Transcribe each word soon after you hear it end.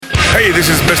Hey,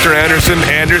 this is Mr. Anderson,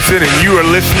 and you are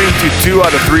listening to 2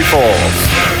 Out of 3 Falls.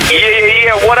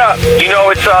 Yeah, what up? You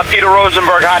know, it's Peter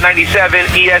Rosenberg, Hot 97,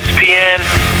 ESPN,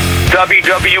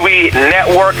 WWE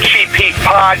Network, Cheap Heat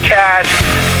Podcast.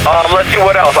 Let's see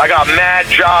what else. I got mad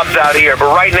jobs out here,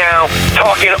 but right now,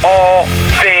 talking all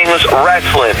things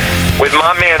wrestling with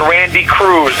my man Randy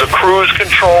Cruz, the Cruise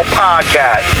Control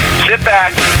Podcast. Sit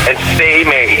back and stay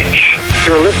mage.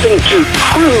 You're listening to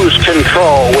Cruise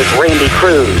Control with Randy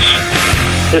Cruz.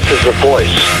 This is the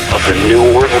voice of the New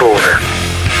World Order,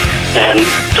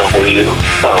 NWO,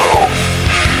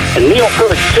 and Neil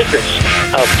Perfect Secrets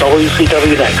of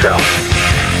WCW Nitro.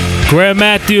 Graham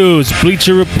Matthews,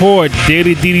 Bleacher Report,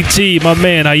 Daily DDT. My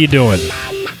man, how you doing?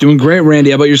 Doing great,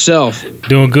 Randy. How about yourself?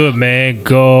 Doing good, man.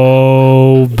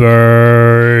 Goldberg.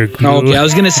 Okay, I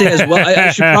was going to say as well.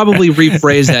 I should probably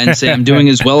rephrase that and say I'm doing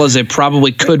as well as I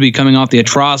probably could be coming off the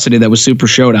atrocity that was Super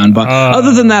Showdown. But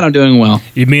other than that, I'm doing well.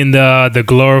 You mean the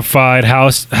glorified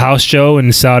house show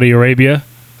in Saudi Arabia?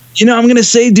 You know, I'm going to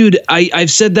say, dude, I've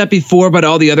said that before about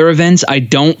all the other events. I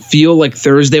don't feel like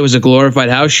Thursday was a glorified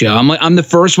house show. I'm the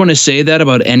first one to say that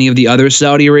about any of the other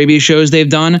Saudi Arabia shows they've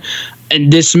done. And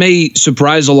this may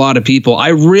surprise a lot of people. I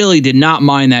really did not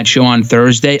mind that show on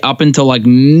Thursday up until like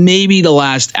maybe the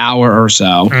last hour or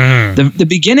so. The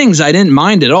beginnings, I didn't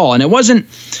mind at all. And it wasn't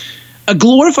a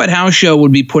glorified house show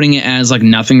would be putting it as like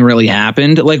nothing really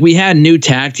happened. Like we had new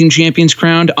tag team champions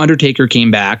crowned. Undertaker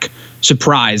came back.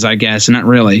 Surprise, I guess, not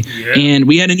really. Yeah. And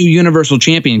we had a new Universal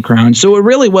Champion crown. So it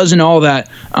really wasn't all that,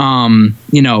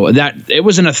 that it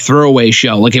wasn't a throwaway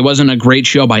show. Like it wasn't a great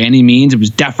show by any means. It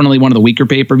was definitely one of the weaker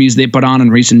pay-per-views they put on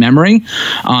in recent memory,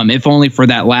 if only for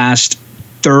that last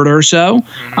third or so.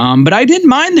 But I didn't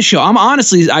mind the show.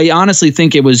 I honestly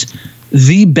think it was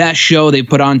the best show they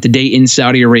put on to date in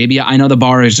Saudi Arabia. I know the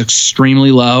bar is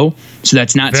extremely low, so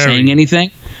that's not saying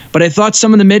anything. But I thought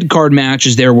some of the mid-card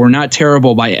matches there were not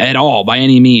terrible by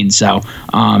any means. So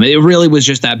it really was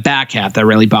just that back half that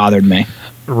really bothered me.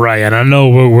 Right, and I know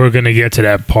we're going to get to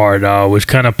that part, which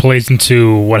kind of plays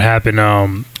into what happened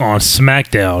on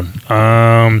SmackDown.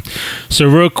 So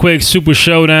real quick, Super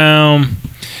Showdown.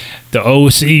 The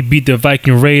OC beat the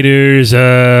Viking Raiders.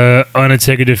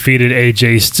 Undertaker defeated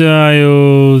AJ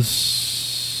Styles.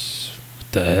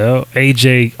 What the hell?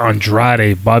 AJ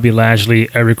Andrade, Bobby Lashley,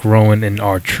 Eric Rowan, and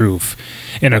R-Truth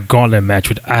in a gauntlet match,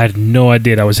 which I had no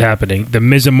idea that was happening. The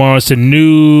Miz and Morrison,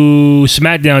 new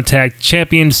SmackDown Tag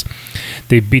Champions.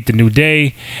 They beat the New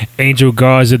Day. Angel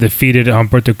Garza defeated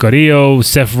Humberto Carrillo.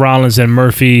 Seth Rollins and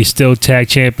Murphy, still Tag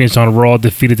Champions on Raw,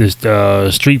 defeated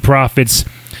the Street Profits.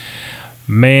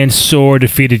 Mansoor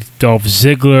defeated Dolph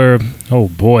Ziggler. Oh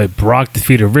boy. Brock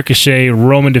defeated Ricochet.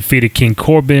 Roman defeated King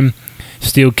Corbin.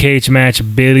 Steel cage match.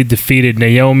 Bayley defeated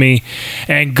Naomi.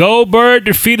 And Goldberg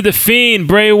defeated The Fiend.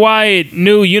 Bray Wyatt,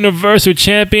 new Universal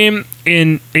Champion,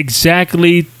 in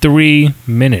exactly 3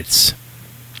 minutes.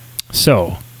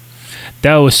 So,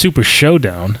 that was Super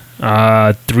Showdown.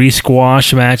 3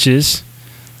 squash matches.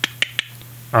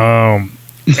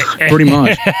 Pretty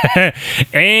much.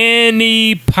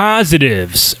 Any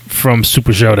positives from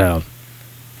Super Showdown?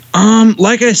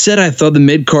 Like I said, I thought the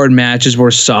mid-card matches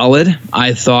were solid.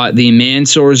 I thought the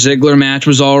Mansoor-Ziggler match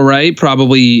was all right.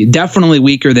 Definitely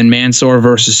weaker than Mansoor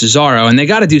versus Cesaro. And they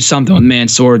got to do something with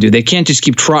Mansoor, dude. They can't just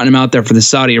keep trotting him out there for the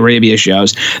Saudi Arabia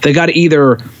shows. They got to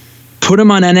either put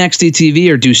him on NXT TV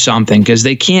or do something, because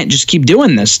they can't just keep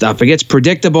doing this stuff. It gets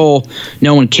predictable.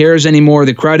 No one cares anymore.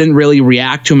 The crowd didn't really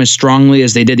react to him as strongly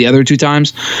as they did the other 2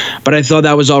 times, but I thought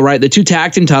that was all right. The 2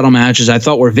 tag team title matches I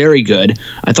thought were very good.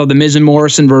 I thought the Miz and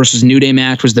Morrison versus New Day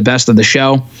match was the best of the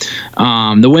show.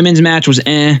 The women's match was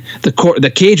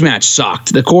The cage match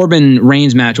sucked. The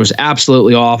Corbin-Reigns match was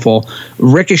absolutely awful.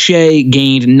 Ricochet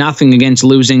gained nothing against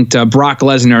losing to Brock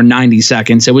Lesnar in 90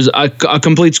 seconds. It was a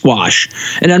complete squash.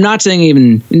 And I'm not saying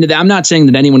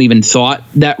that anyone even thought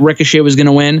that Ricochet was going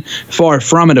to win. Far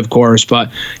from it, of course, but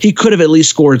he could have at least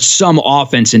scored some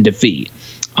offense in defeat.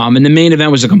 And the main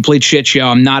event was a complete shit show.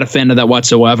 I'm not a fan of that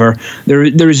whatsoever.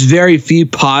 There's very few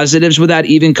positives with that,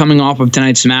 even coming off of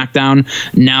tonight's SmackDown.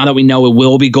 Now that we know it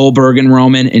will be Goldberg and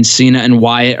Roman and Cena and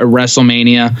Wyatt at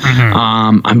WrestleMania,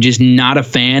 I'm just not a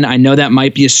fan. I know that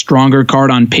might be a stronger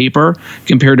card on paper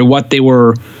compared to what they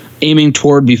were aiming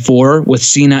toward before with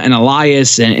Cena and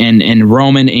Elias and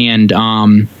Roman and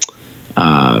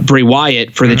Bray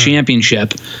Wyatt for the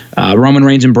championship. Roman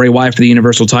Reigns and Bray Wyatt for the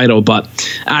Universal title. But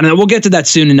I don't know. We'll get to that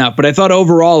soon enough. But I thought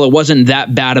overall it wasn't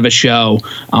that bad of a show,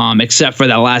 except for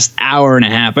that last hour and a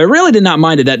half. I really did not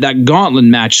mind it. That gauntlet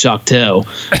match sucked too.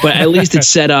 But at least it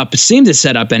seemed to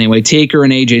set up anyway. Taker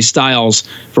and AJ Styles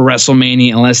for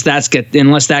WrestleMania, unless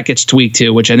that gets tweaked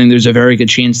too, which I think there's a very good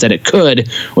chance that it could,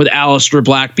 with Aleister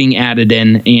Black being added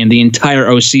in and the entire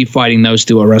OC fighting those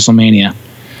two at WrestleMania.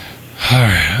 All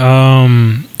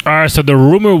right. So the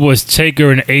rumor was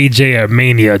Taker and AJ at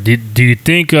Mania. Do you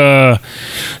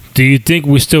think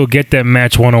we still get that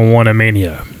match 1-on-1 at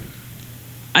Mania?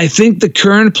 I think the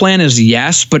current plan is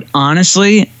yes, but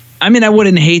honestly, I mean, I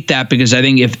wouldn't hate that, because I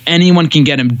think if anyone can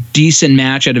get a decent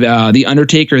match out of The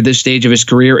Undertaker at this stage of his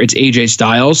career, it's AJ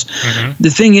Styles.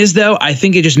 The thing is, though, I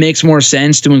think it just makes more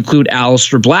sense to include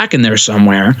Aleister Black in there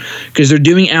somewhere, because they're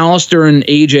doing Aleister and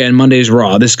AJ on Monday's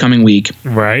Raw this coming week.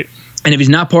 Right. And if he's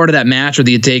not part of that match with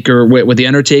the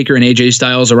Undertaker and AJ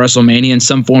Styles at WrestleMania in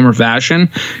some form or fashion,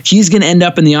 he's going to end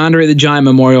up in the Andre the Giant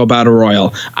Memorial Battle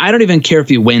Royal. I don't even care if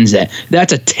he wins it.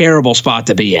 That's a terrible spot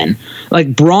to be in.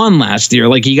 Like Braun last year,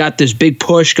 like he got this big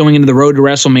push going into the road to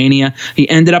WrestleMania. He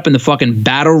ended up in the fucking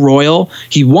Battle Royal.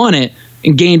 He won it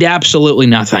and gained absolutely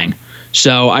nothing.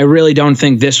 So I really don't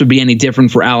think this would be any different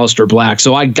for Aleister Black.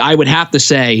 So I would have to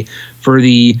say, for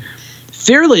the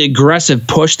fairly aggressive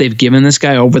push they've given this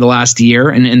guy over the last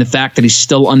year, and the fact that he's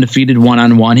still undefeated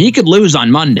one-on-one, he could lose on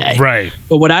Monday. Right.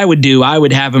 But what I would do, I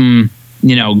would have him,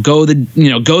 go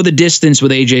the distance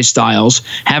with AJ Styles,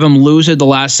 have him lose at the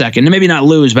last second. And maybe not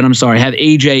lose, but I'm sorry, have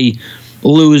AJ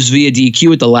lose via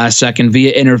DQ at the last second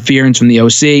via interference from the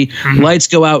OC. Lights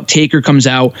go out, Taker comes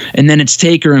out, and then it's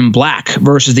Taker and Black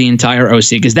versus the entire OC,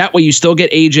 because that way you still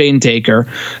get AJ and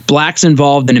Taker. Black's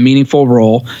involved in a meaningful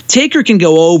role. Taker can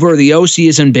go over, the OC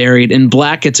isn't buried, and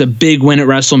Black gets a big win at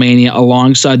WrestleMania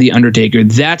alongside the Undertaker.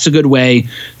 That's a good way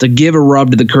to give a rub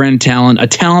to the current talent, a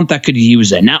talent that could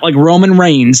use it. Not like Roman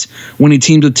Reigns when he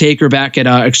teamed with Taker back at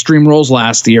Extreme Rules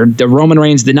last year. The Roman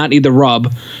Reigns did not need the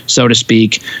rub, so to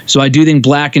speak. So I do think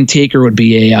Black and Taker would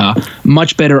be a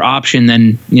much better option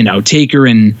than Taker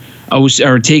and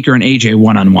AJ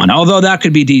one-on-one. Although that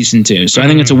could be decent too. So I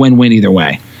think it's a win-win either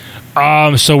way.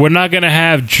 So we're not gonna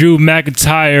have Drew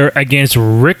McIntyre against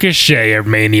Ricochet at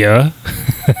Mania.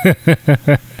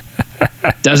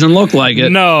 Doesn't look like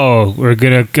it. No, we're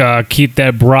gonna keep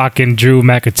that Brock and Drew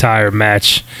McIntyre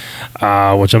match,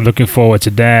 which I'm looking forward to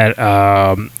that.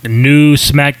 New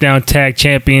SmackDown Tag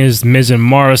Champions Miz and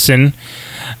Morrison.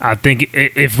 I think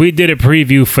if we did a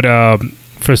preview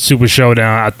for Super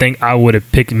Showdown, I think I would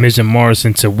have picked Miz and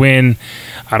Morrison to win.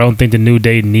 I don't think the New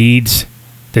Day needs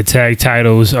the tag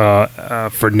titles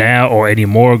for now or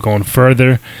anymore going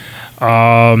further.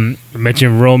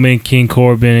 Mentioned Roman, King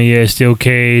Corbin, Steel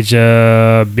Cage,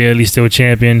 Bayley still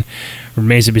champion.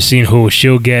 Remains to be seen who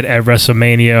she'll get at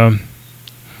WrestleMania.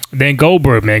 Then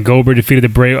Goldberg, man. Goldberg defeated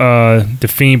the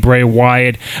Fiend Bray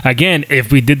Wyatt. Again,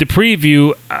 if we did the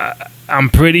preview, I'm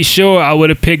pretty sure I would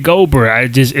have picked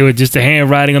Goldberg. It was just a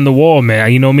handwriting on the wall, man.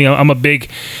 You know me, I'm a big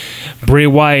Bray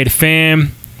Wyatt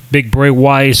fan, big Bray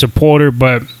Wyatt supporter,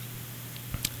 but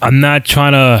I'm not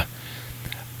trying to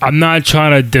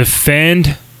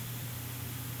defend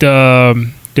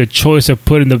the choice of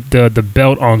putting the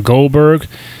belt on Goldberg.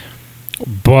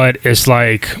 But it's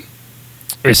like,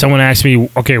 if someone asks me,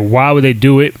 okay, why would they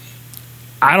do it?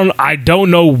 I don't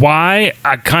know why.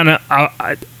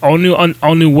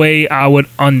 Only way I would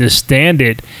understand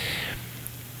it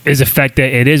is the fact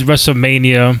that it is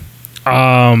WrestleMania.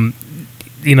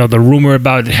 The rumor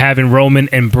about having Roman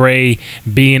and Bray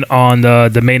being on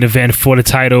the main event for the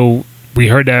title, we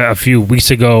heard that a few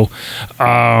weeks ago.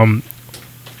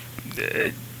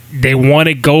 They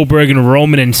wanted Goldberg and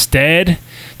Roman instead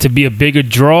to be a bigger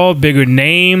draw, bigger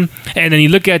name. And then you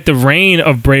look at the reign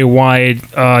of Bray Wyatt,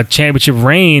 championship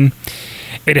reign,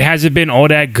 it hasn't been all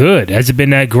that good. It hasn't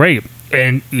been that great.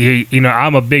 And,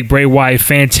 I'm a big Bray Wyatt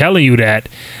fan telling you that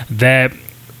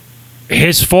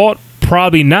his fault,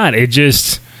 probably not. It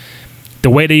just, the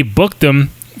way they booked him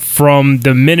from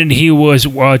the minute he was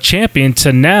champion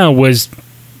to now was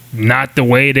not the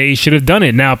way they should have done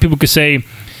it. Now, people could say,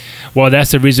 well,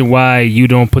 that's the reason why you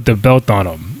don't put the belt on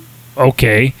him.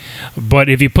 Okay, but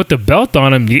if you put the belt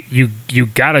on him, you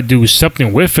gotta do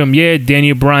something with him. Yeah,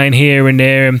 Daniel Bryan here and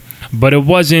there, but it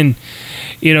wasn't,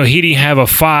 he didn't have a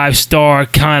 5-star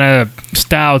kind of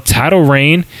style title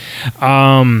reign.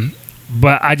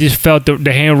 But I just felt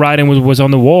the handwriting was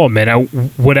on the wall, man. I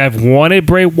would have wanted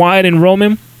Bray Wyatt and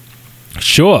Roman.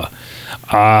 Sure.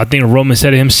 I think Roman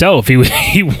said it himself.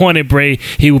 He wanted Bray.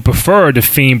 He would prefer the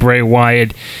Fiend Bray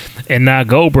Wyatt and not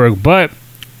Goldberg. But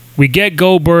we get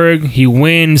Goldberg. He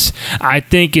wins. I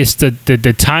think it's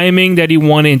the timing that he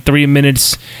won in 3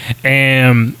 minutes.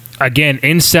 And again,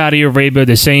 in Saudi Arabia,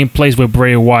 the same place where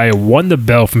Bray Wyatt won the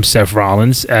belt from Seth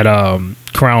Rollins at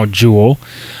Crown Jewel.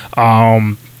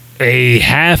 A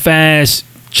half-ass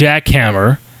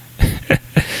jackhammer.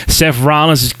 Seth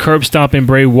Rollins is curb stomping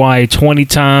Bray Wyatt 20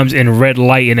 times in red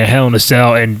light in a Hell in a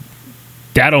Cell, and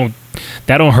that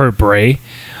don't hurt Bray.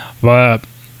 But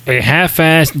a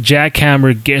half-assed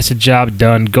jackhammer gets the job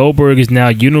done. Goldberg is now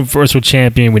Universal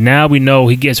Champion. We know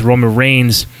he gets Roman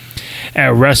Reigns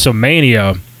at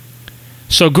WrestleMania.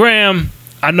 So, Graham,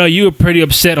 I know you were pretty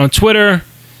upset on Twitter.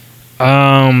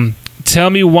 Tell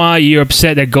me why you're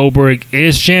upset that Goldberg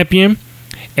is champion,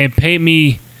 and paint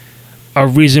me a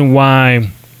reason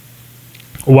why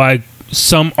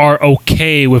some are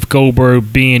okay with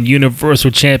Goldberg being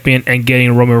Universal Champion and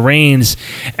getting Roman Reigns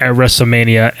at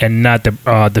WrestleMania and not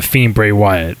the Fiend Bray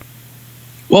Wyatt.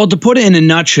 Well, to put it in a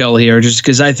nutshell here, just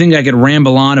because I think I could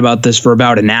ramble on about this for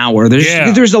about an hour.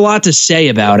 There's a lot to say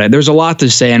about it. There's a lot to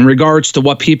say in regards to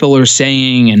what people are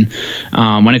saying, and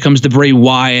when it comes to Bray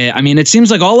Wyatt. I mean, it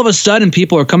seems like all of a sudden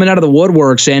people are coming out of the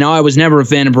woodwork saying, "Oh, I was never a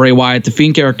fan of Bray Wyatt. The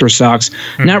Fiend character sucks."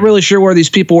 Not really sure where these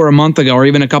people were a month ago or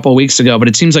even a couple of weeks ago, but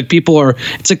it seems like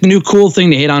it's like the new cool thing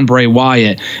to hate on Bray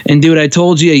Wyatt. And dude, I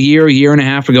told you a year and a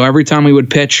half ago, every time we would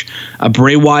pitch a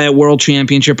Bray Wyatt World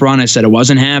Championship run, I said it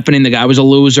wasn't happening. The guy was a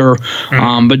loser.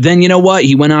 But then you know what?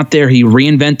 He went out there, he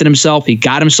reinvented himself, he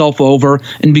got himself over,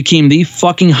 and became the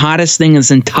fucking hottest thing in this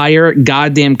entire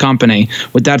goddamn company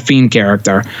with that Fiend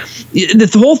character. The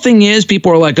whole thing is,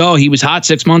 people are like, "Oh, he was hot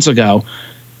 6 months ago."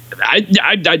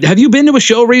 Have you been to a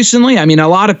show recently? I mean, a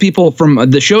lot of people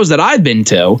from the shows that I've been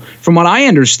to, from what I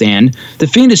understand, the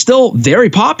Fiend is still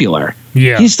very popular.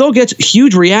 Yeah. He still gets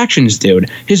huge reactions, dude.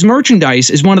 His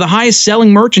merchandise is one of the highest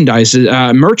selling merchandise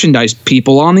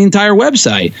people on the entire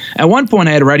website. At one point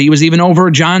I had read he was even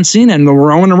over John Cena and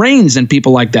Roman Reigns and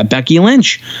people like that. Becky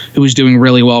Lynch, who was doing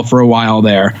really well for a while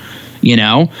there. You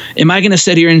know, am I going to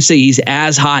sit here and say he's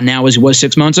as hot now as he was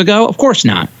 6 months ago? Of course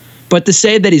not. But to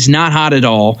say that he's not hot at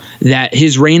all, that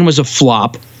his reign was a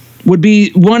flop, would be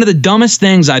one of the dumbest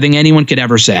things I think anyone could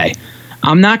ever say.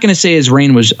 I'm not going to say his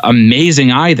reign was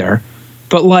amazing either,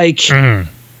 but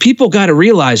people got to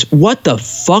realize, what the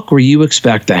fuck were you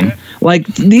expecting? Like,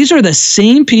 these are the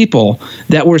same people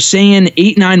that were saying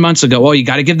 8-9 months ago, "Oh, you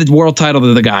got to give the world title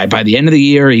to the guy by the end of the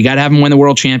year. You got to have him win the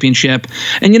world championship."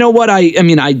 And you know what? I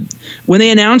mean, when they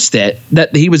announced it,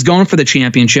 that he was going for the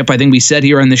championship, I think we said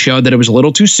here on the show that it was a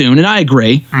little too soon, and I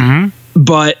agree.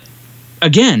 But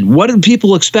again, what did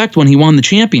people expect when he won the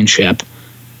championship?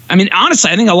 I mean,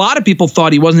 honestly, I think a lot of people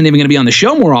thought he wasn't even going to be on the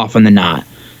show more often than not,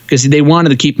 because they wanted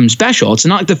to keep him special. It's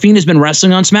not like the Fiend has been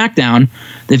wrestling on SmackDown.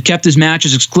 They've kept his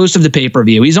matches exclusive to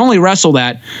pay-per-view. He's only wrestled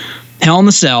at Hell in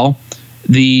a Cell,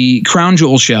 the Crown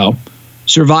Jewel show,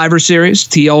 Survivor Series,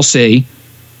 TLC,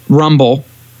 Rumble,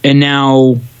 and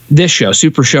now this show,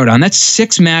 Super Showdown. That's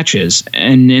 6 matches.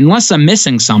 And unless I'm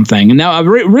missing something, and now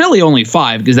really only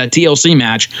 5, because that TLC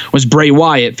match was Bray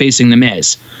Wyatt facing The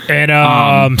Miz. And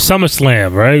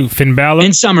SummerSlam, right? Finn Balor?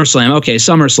 In SummerSlam. Okay,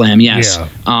 SummerSlam, yes.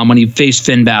 Yeah. When he faced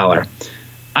Finn Balor.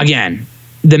 Again,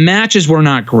 the matches were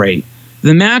not great.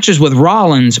 The matches with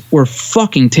Rollins were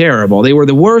fucking terrible. They were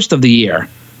the worst of the year.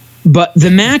 But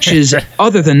the matches,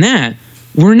 other than that,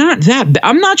 were not that bad.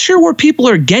 I'm not sure where people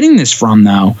are getting this from,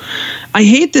 though. I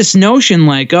hate this notion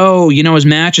like, "Oh, you know, his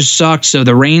matches sucked, so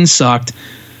the reign sucked."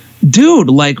 Dude,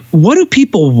 like, what do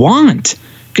people want?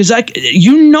 Because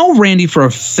Randy, for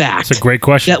a fact. That's a great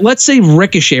question. That, let's say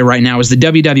Ricochet right now is the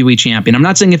WWE champion. I'm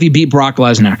not saying if he beat Brock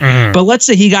Lesnar, but let's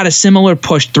say he got a similar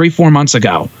push 3-4 months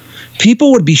ago.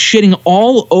 People would be shitting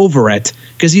all over it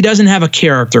because he doesn't have a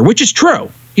character, which is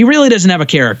true. He really doesn't have a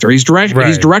character. He's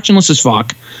directionless as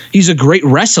fuck. He's a great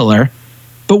wrestler.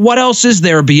 But what else is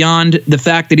there beyond the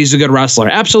fact that he's a good wrestler?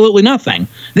 Absolutely nothing.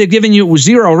 They've given you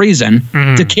zero reason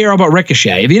to care about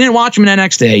Ricochet. If you didn't watch him in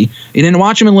NXT, you didn't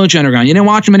watch him in Lucha Underground, you didn't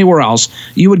watch him anywhere else,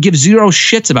 you would give zero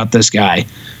shits about this guy.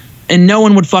 And no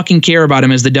one would fucking care about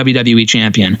him as the WWE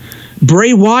champion.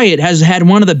 Bray Wyatt has had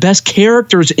one of the best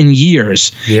characters in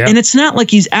years. Yeah. And it's not like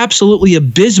he's absolutely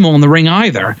abysmal in the ring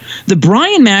either. The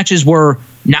Bryan matches were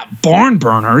not barn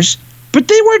burners, but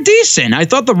they were decent. I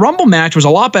thought the Rumble match was a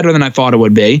lot better than I thought it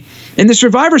would be. And the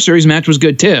Survivor Series match was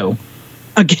good too.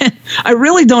 Again, I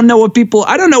really don't know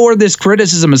I don't know where this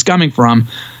criticism is coming from.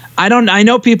 I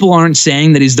know people aren't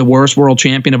saying that he's the worst world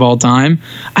champion of all time.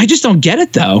 I just don't get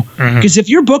it, though. Because if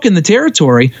you're booking the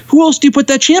territory, who else do you put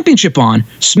that championship on?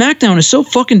 SmackDown is so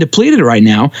fucking depleted right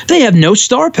now. They have no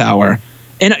star power.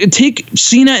 And take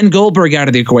Cena and Goldberg out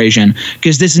of the equation,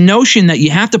 because this notion that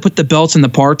you have to put the belts in the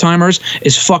part-timers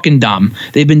is fucking dumb.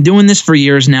 They've been doing this for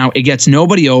years now. It gets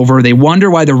nobody over. They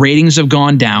wonder why the ratings have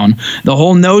gone down. The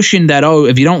whole notion that,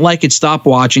 if you don't like it, stop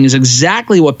watching is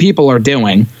exactly what people are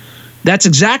doing. That's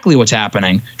exactly what's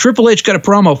happening. Triple H got a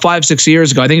promo 5-6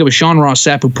 years ago. I think it was Sean Ross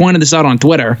Sapp who pointed this out on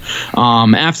Twitter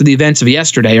after the events of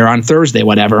yesterday or on Thursday,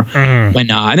 whatever. When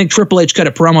I think Triple H cut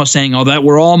a promo saying, that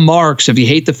we're all marks. If you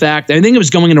hate the fact, I think it was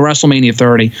going into WrestleMania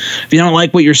 30. If you don't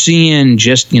like what you're seeing,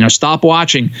 just stop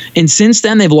watching. And since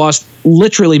then, they've lost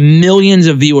literally millions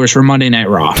of viewers for Monday Night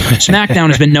Raw. SmackDown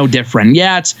has been no different.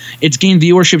 Yeah, it's gained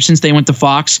viewership since they went to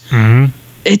Fox.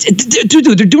 Dude,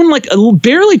 they're doing like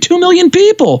barely 2 million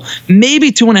people,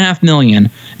 maybe 2.5 million.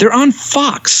 They're on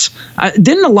Fox.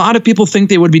 Didn't a lot of people think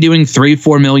they would be doing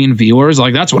 3-4 million viewers?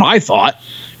 Like, that's what I thought,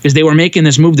 because they were making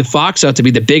this move to Fox out to be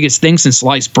the biggest thing since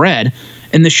sliced bread.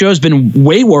 And the show's been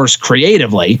way worse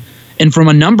creatively. And from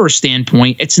a number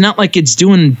standpoint, it's not like it's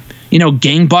doing,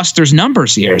 gangbusters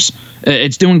numbers here.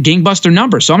 It's doing gangbuster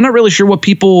numbers. So I'm not really sure what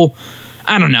people...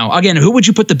 I don't know. Again, who would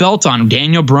you put the belt on?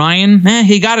 Daniel Bryan?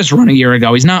 He got his run a year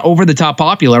ago. He's not over the top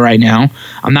popular right now.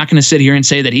 I'm not going to sit here and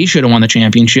say that he should have won the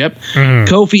championship.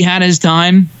 Kofi had his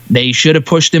time. They should have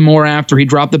pushed him more after he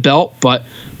dropped the belt, but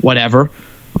whatever.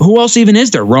 Who else even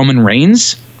is there? Roman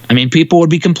Reigns? I mean, people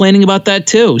would be complaining about that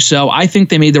too. So I think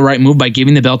they made the right move by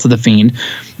giving the belt to The Fiend.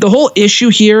 The whole issue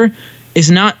here is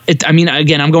not,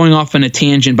 again, I'm going off on a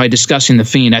tangent by discussing The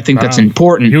Fiend. I think that's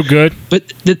important. You're good. But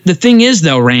the thing is,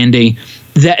 though, Randy,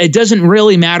 that it doesn't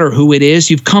really matter who it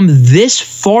is. You've come this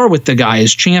far with the guy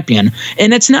as champion.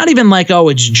 And it's not even like,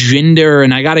 it's Jinder,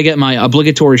 and I got to get my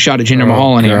obligatory shot of Jinder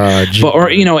Mahal in here. Or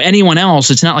anyone else.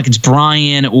 It's not like it's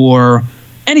Bryan or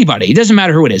anybody. It doesn't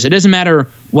matter who it is. It doesn't matter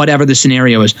whatever the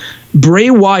scenario is. Bray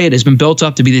Wyatt has been built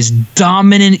up to be this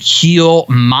dominant heel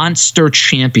monster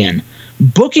champion.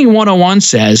 Booking 101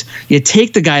 says you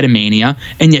take the guy to Mania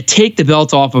and you take the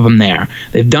belt off of him there.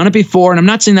 They've done it before, and I'm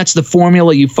not saying that's the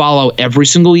formula you follow every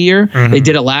single year. They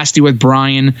did it last year with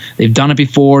Bryan. They've done it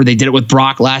before. They did it with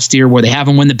Brock last year, where they have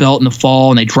him win the belt in the fall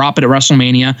and they drop it at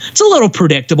WrestleMania. It's a little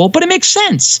predictable, but it makes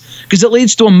sense because it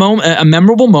leads to a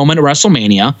memorable moment at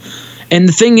WrestleMania. And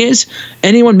the thing is,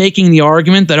 anyone making the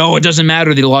argument that, it doesn't matter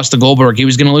that he lost to Goldberg, he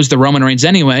was going to lose to Roman Reigns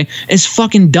anyway, is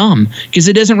fucking dumb, because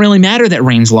it doesn't really matter that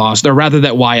Reigns lost, or rather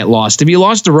that Wyatt lost. If he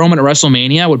lost to Roman at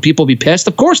WrestleMania, would people be pissed?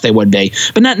 Of course they would be,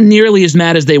 but not nearly as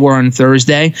mad as they were on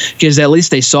Thursday, because at least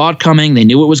they saw it coming, they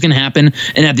knew it was going to happen,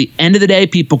 and at the end of the day,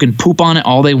 people can poop on it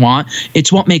all they want.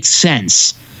 It's what makes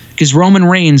sense. Because Roman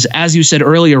Reigns, as you said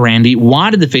earlier, Randy,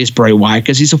 wanted to face Bray Wyatt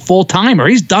because he's a full-timer.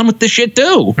 He's done with this shit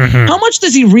too. How much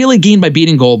does he really gain by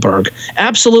beating Goldberg?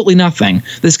 Absolutely nothing.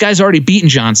 This guy's already beaten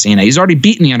John Cena. He's already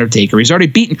beaten The Undertaker. He's already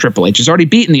beaten Triple H. He's already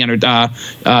beaten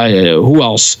who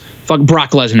else? Fuck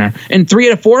Brock Lesnar. And 3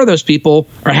 out of 4 of those people,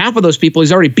 or half of those people,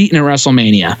 he's already beaten at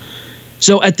WrestleMania.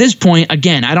 So at this point,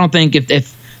 again, I don't think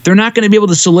if they're not going to be able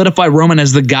to solidify Roman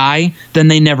as the guy, then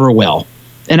they never will.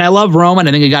 And I love Roman.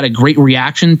 I think he got a great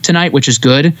reaction tonight, which is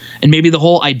good. And maybe the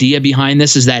whole idea behind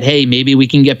this is that, hey, maybe we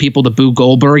can get people to boo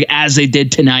Goldberg as they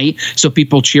did tonight, so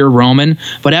people cheer Roman.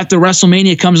 But after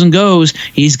WrestleMania comes and goes,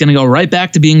 he's going to go right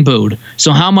back to being booed.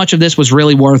 So how much of this was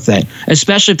really worth it?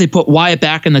 Especially if they put Wyatt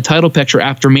back in the title picture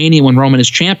after Mania when Roman is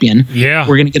champion. Yeah.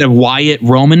 We're going to get a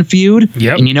Wyatt-Roman feud.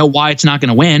 Yep. And Wyatt's not going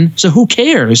to win. So who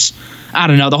cares? I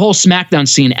don't know. The whole SmackDown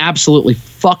scene absolutely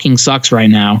fucking sucks right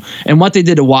now. And what they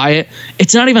did to Wyatt,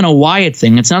 it's not even a Wyatt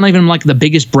thing. It's not even like the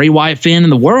biggest Bray Wyatt fan in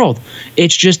the world.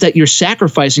 It's just that you're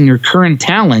sacrificing your current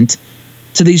talent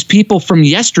to these people from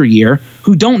yesteryear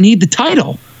who don't need the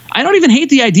title. I don't even hate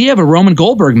the idea of a Roman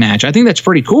Goldberg match. I think that's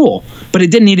pretty cool, but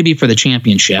it didn't need to be for the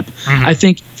championship. I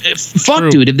think,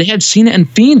 dude, if they had Cena and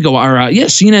Fiend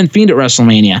Cena and Fiend at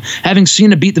WrestleMania, having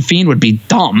Cena beat the Fiend would be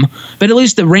dumb, but at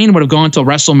least the reign would have gone until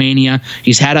WrestleMania.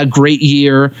 He's had a great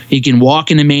year. He can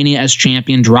walk into Mania as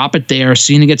champion, drop it there.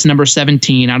 Cena gets number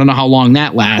 17. I don't know how long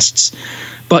that lasts,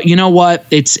 but you know what?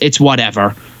 It's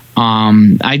whatever.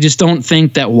 I just don't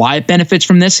think that Wyatt benefits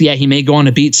from this. Yeah, he may go on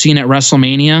to beat Cena at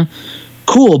WrestleMania.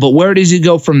 Cool, but where does he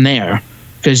go from there?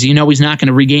 Because he's not going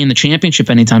to regain the championship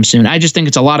anytime soon. I just think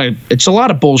it's a lot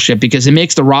of bullshit, because it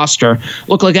makes the roster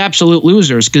look like absolute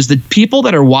losers. Because the people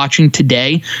that are watching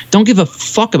today don't give a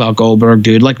fuck about Goldberg,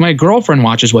 dude. Like, my girlfriend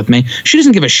watches with me. She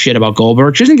doesn't give a shit about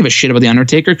Goldberg. She doesn't give a shit about The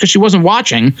Undertaker because she wasn't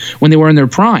watching when they were in their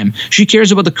prime. She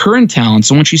cares about the current talent.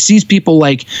 So when she sees people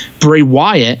like Bray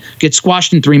Wyatt get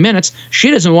squashed in 3 minutes, she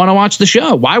doesn't want to watch the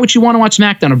show. Why would she want to watch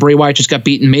SmackDown if Bray Wyatt just got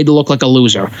beaten, made to look like a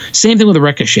loser? Same thing with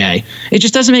Ricochet. It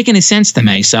just doesn't make any sense to me.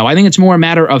 me. So I think it's more a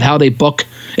matter of how they book.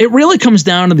 It really comes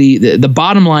down to the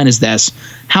bottom line is this: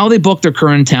 how they book their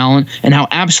current talent and how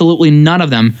absolutely none of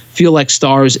them feel like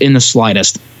stars in the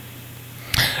slightest.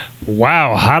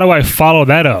 Wow, how do I follow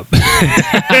that up?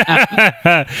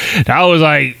 That was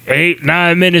like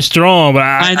 8-9 minutes strong, but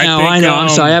I know. I'm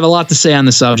sorry, I have a lot to say on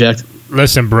the subject.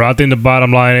 Listen, bro, I think the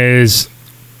bottom line is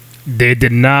they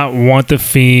did not want The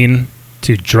Fiend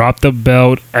to drop the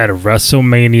belt at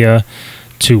WrestleMania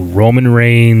to Roman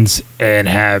Reigns and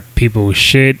have people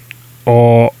shit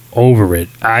all over it.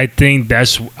 I think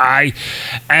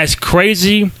as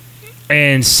crazy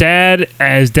and sad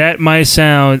as that might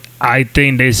sound, I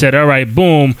think they said, all right,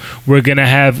 boom, we're gonna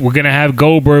have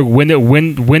Goldberg win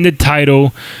the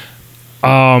title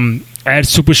at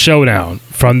Super Showdown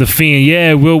from The Fiend.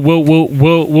 Yeah,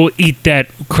 we'll eat that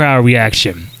crowd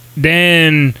reaction.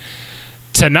 Then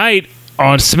tonight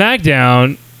on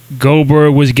SmackDown,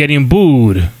 Goldberg was getting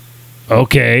booed.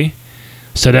 Okay,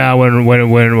 so now when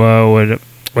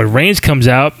Reigns comes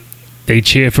out, they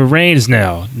cheer for Reigns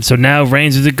now. So now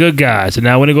Reigns is a good guy. So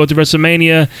now when they go to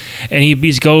WrestleMania and he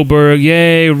beats Goldberg,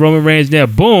 yay, Roman Reigns now.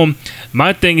 Boom.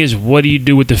 My thing is, what do you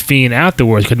do with The Fiend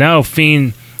afterwards? Because now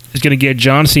Fiend is going to get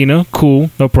John Cena. Cool,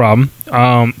 no problem.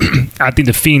 I think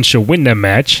The Fiend should win that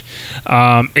match.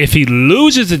 If he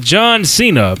loses to John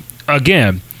Cena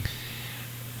again,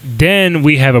 then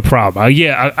we have a problem.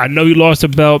 I know you lost the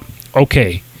belt.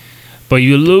 Okay. But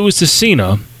you lose to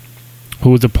Cena,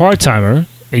 who is a part-timer,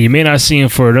 and you may not see him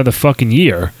for another fucking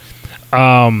year.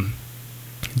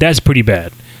 That's pretty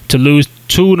bad. To lose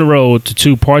 2 in a row to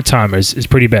 2 part-timers is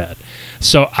pretty bad.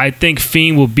 So I think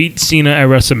Fiend will beat Cena at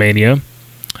WrestleMania.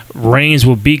 Reigns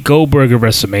will beat Goldberg at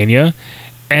WrestleMania.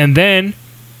 And then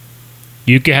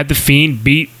you can have The Fiend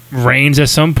beat Reigns at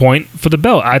some point for the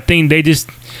belt. I think they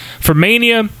just... For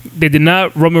Mania, they did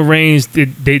not Roman Reigns... They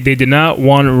did not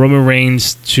want Roman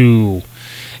Reigns to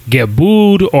get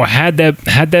booed or had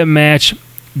that match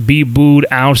be booed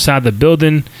outside the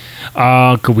building.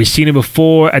 Cause we've seen it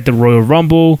before at the Royal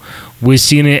Rumble. We've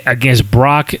seen it against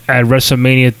Brock at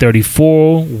WrestleMania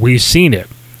 34. We've seen it.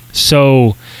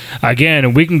 So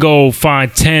again, we can go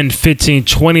find 10, 15,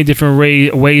 20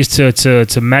 different ways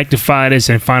to magnify this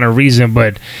and find a reason,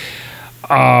 but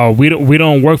we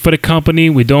don't work for the company.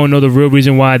 We don't know the real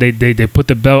reason why they put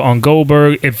the belt on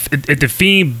Goldberg. If the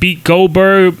Fiend beat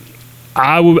Goldberg,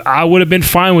 I would have been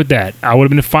fine with that.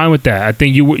 I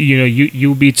think you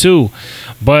would be too.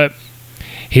 But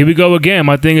here we go again.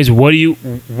 My thing is, what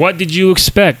did you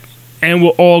expect? And we're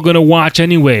all gonna watch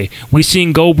anyway. We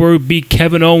seen Goldberg beat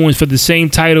Kevin Owens for the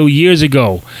same title years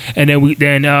ago, and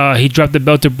then he dropped the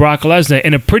belt to Brock Lesnar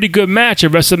in a pretty good match at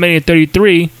WrestleMania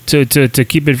 33 to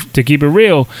keep it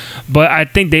real. But I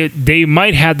think they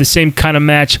might have the same kind of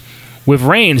match with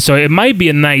Reigns, so it might be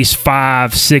a nice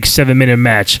 5, 6, 7 minute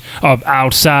match of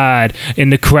outside in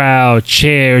the crowd,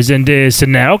 chairs and this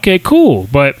and that. Okay, cool,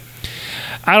 but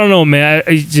I don't know, man.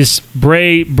 It's just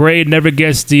Bray never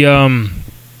gets the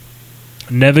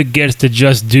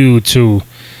just due to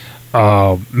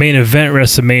main event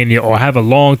WrestleMania or have a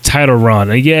long title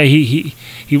run. And yeah, he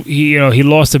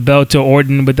lost the belt to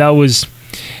Orton, but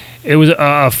it was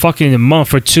a fucking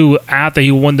month or 2 after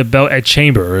he won the belt at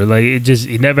Chamber. Like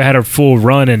he never had a full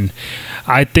run. And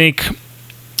I think,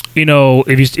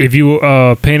 if you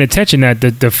were paying attention that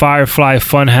the Firefly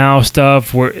Funhouse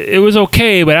stuff, it was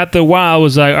okay, but after a while it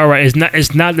was like, all right,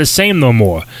 it's not the same no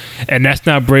more, and that's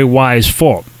not Bray Wyatt's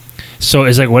fault. So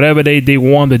it's like whatever they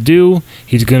want him to do,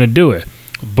 he's gonna do it.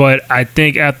 But I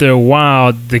think after a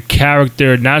while, the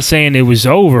character, not saying it was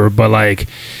over, but like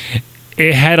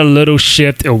it had a little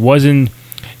shift. It wasn't,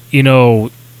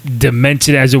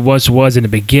 demented as it was in the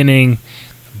beginning.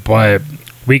 But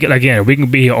we can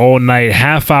be here all night,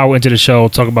 half hour into the show,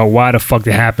 talk about why the fuck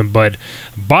that happened. But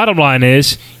bottom line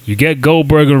is, you get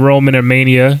Goldberg and Roman at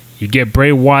Mania, you get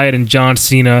Bray Wyatt and John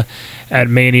Cena at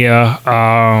Mania.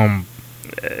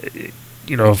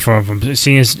 From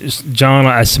seeing John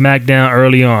at SmackDown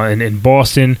early on in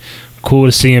Boston, cool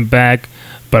to see him back.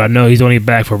 But I know he's only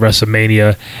back for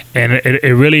WrestleMania, and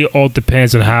it really all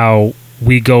depends on how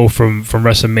we go from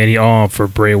WrestleMania on for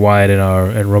Bray Wyatt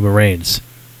and Roman Reigns.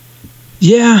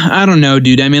 Yeah, I don't know,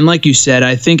 dude. I mean, like you said,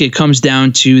 I think it comes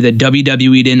down to that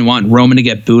WWE didn't want Roman to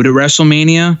get booed at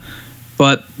WrestleMania.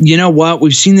 But you know what?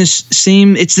 We've seen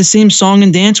it's the same song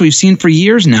and dance we've seen for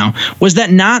years now. Was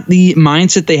that not the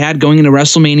mindset they had going into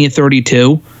WrestleMania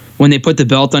 32 when they put the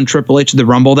belt on Triple H at the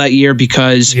Rumble that year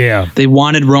because they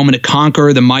wanted Roman to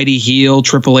conquer the mighty heel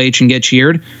Triple H and get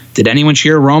cheered? Did anyone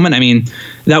cheer Roman? I mean,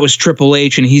 that was Triple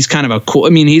H, and he's kind of a cool... I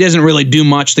mean, he doesn't really do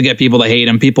much to get people to hate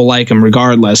him. People like him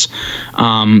regardless.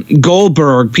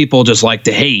 Goldberg, people just like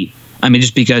to hate. I mean,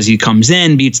 just because he comes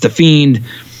in, beats The Fiend,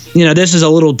 this is a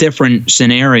little different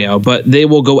scenario, but they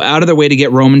will go out of their way to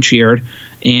get Roman cheered,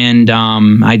 and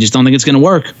I just don't think it's going to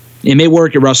work. It may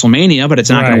work at WrestleMania, but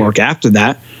it's not going to work after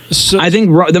that. So, I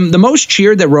think the most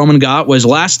cheered that Roman got was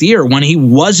last year when he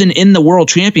wasn't in the World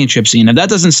Championship scene. If that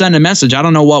doesn't send a message, I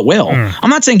don't know what will. I'm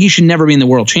not saying he should never be in the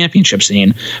World Championship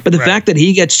scene, but the fact that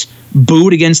he gets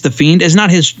booed against The Fiend is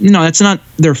not his. That's not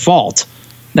their fault.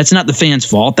 That's not the fans'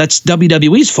 fault. That's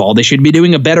WWE's fault. They should be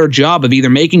doing a better job of either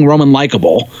making Roman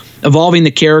likable, evolving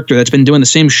the character that's been doing the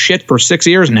same shit for 6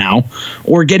 years now,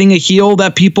 or getting a heel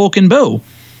that people can boo.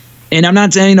 And I'm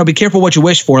not saying, be careful what you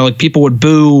wish for. Like, people would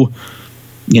boo,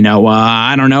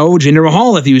 I don't know, Jinder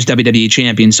Mahal if he was WWE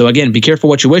champion. So again, be careful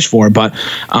what you wish for. But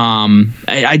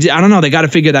I don't know. They got to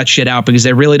figure that shit out, because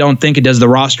they really don't think it does the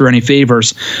roster any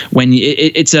favors when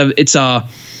it's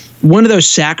one of those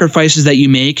sacrifices that you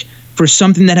make for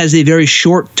something that has a very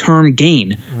short-term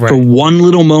gain. Right. For one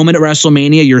little moment at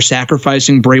WrestleMania, you're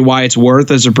sacrificing Bray Wyatt's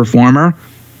worth as a performer.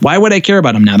 Why would I care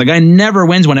about him now? The guy never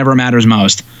wins whenever it matters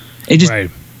most. It just, I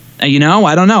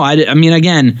don't know. I mean,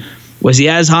 again, was he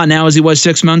as hot now as he was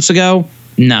 6 months ago?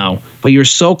 No. But you're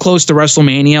so close to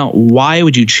WrestleMania. Why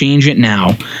would you change it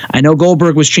now? I know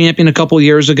Goldberg was champion a couple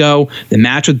years ago. The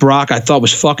match with Brock I thought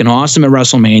was fucking awesome at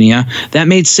WrestleMania. That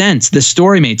made sense. The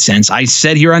story made sense. I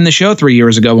said here on the show 3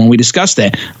 years ago when we discussed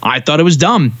it, I thought it was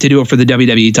dumb to do it for the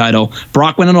WWE title.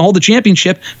 Brock went on to hold the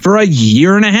championship for a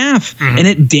year and a half, and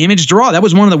it damaged Raw. That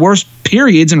was one of the worst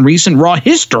periods in recent Raw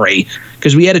history,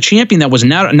 because we had a champion that was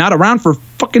not around for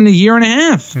fucking a year and a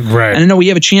half. Right. And I know we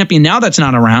have a champion now that's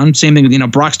not around. Same thing,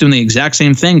 Brock's doing the exact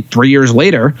same thing 3 years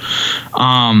later.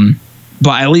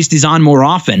 But at least he's on more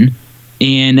often.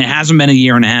 And it hasn't been a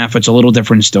year and a half. It's a little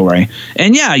different story.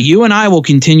 And yeah, you and I will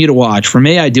continue to watch. For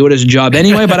me, I do it as a job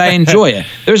anyway, but I enjoy it.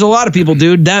 There's a lot of people,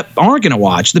 dude, that aren't going to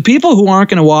watch. The people who aren't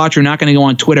going to watch are not going to go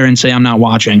on Twitter and say, I'm not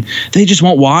watching. They just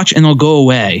won't watch, and they'll go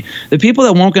away. The people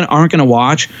that aren't going to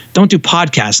watch don't do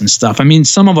podcasts and stuff. I mean,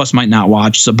 some of us might not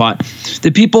watch, but the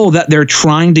people that they're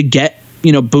trying to get,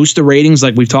 boost the ratings,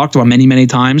 like we've talked about many, many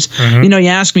times. You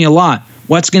ask me a lot,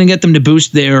 what's going to get them to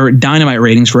boost their Dynamite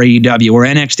ratings for AEW or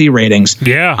NXT ratings?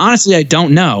 Yeah. Honestly, I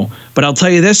don't know. But I'll tell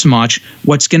you this much.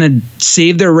 What's going to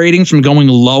save their ratings from going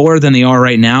lower than they are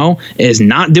right now is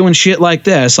not doing shit like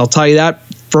this. I'll tell you that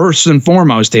first and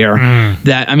foremost here.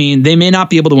 That, I mean, they may not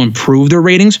be able to improve their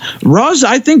ratings. Raw's,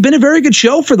 I think, been a very good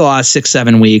show for the last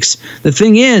 6-7 weeks. The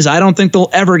thing is, I don't think they'll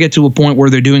ever get to a point where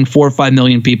they're doing 4 or 5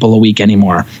 million people a week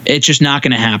anymore. It's just not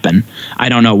going to happen. I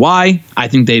don't know why. I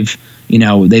think they've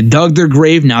dug their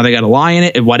grave. Now they got to lie in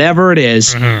it, whatever it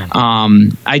is.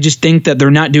 I just think that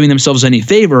they're not doing themselves any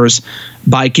favors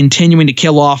by continuing to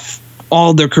kill off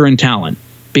all their current talent,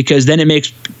 because then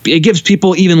it gives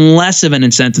people even less of an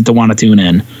incentive to want to tune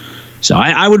in. So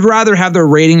I would rather have their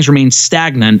ratings remain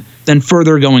stagnant than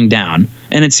further going down.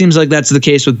 And it seems like that's the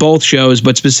case with both shows,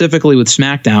 but specifically with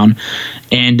SmackDown.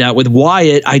 And with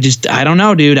Wyatt, I don't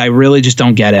know, dude. I really just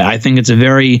don't get it. I think it's a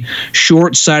very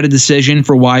short-sighted decision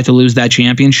for Wyatt to lose that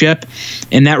championship.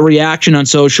 And that reaction on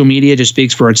social media just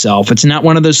speaks for itself. It's not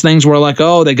one of those things where like,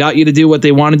 oh, they got you to do what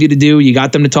they wanted you to do. You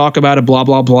got them to talk about it, blah,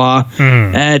 blah, blah.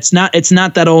 It's not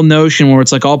that old notion where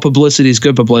it's like all publicity is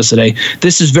good publicity.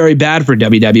 This is very bad for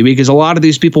WWE because a lot of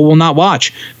these people will not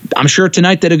watch. I'm sure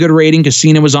tonight did a good rating because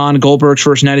Cena was on, Goldberg's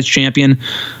first night as champion.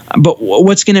 But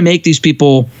what's going to make these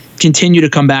people continue to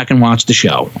come back and watch the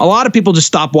show? A lot of people just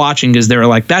stop watching because they're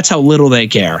like, that's how little they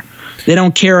care. They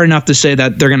don't care enough to say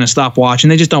that they're going to stop watching.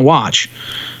 They just don't watch.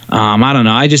 I don't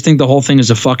know. I just think the whole thing is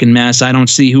a fucking mess. I don't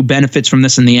see who benefits from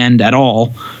this in the end at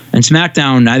all. And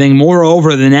SmackDown, I think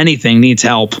moreover than anything, needs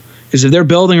help. Because if they're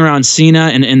building around Cena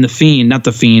and The Fiend, not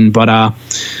The Fiend, but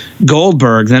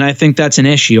Goldberg, then I think that's an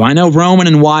issue. I know Roman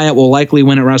and Wyatt will likely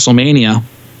win at WrestleMania.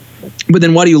 But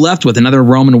then what are you left with? Another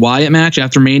Roman Wyatt match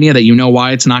after Mania that you know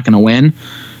Wyatt's not going to win?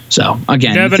 So,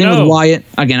 again, the thing with Wyatt,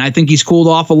 again, I think he's cooled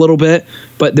off a little bit,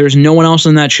 but there's no one else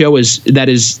in that show that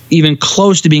is even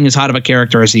close to being as hot of a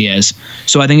character as he is.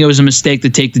 So I think it was a mistake to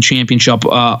take the championship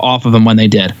off of him when they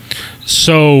did.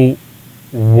 So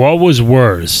what was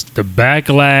worse, the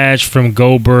backlash from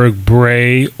Goldberg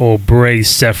Bray or Bray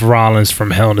Seth Rollins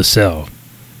from Hell in a Cell?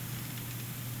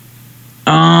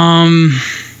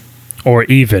 Or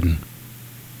even?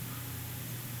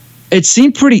 It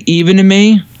seemed pretty even to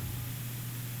me.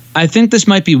 I think this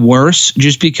might be worse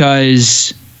just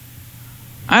because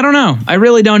I don't know. I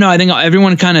really don't know. I think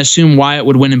everyone kind of assumed Wyatt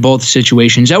would win in both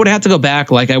situations. I would have to go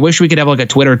back. Like, I wish we could have like a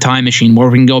Twitter time machine where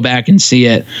we can go back and see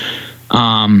it.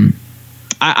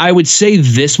 I would say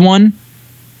this one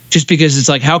just because it's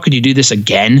like, how could you do this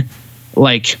again?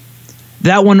 Like,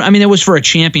 that one, I mean, it was for a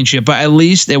championship, but at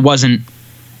least it wasn't.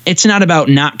 It's not about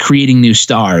not creating new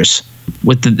stars.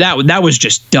 With that was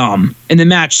just dumb, and the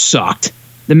match sucked.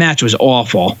 The match was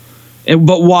awful.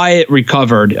 But Wyatt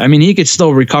recovered. I mean, he could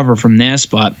still recover from this,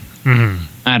 but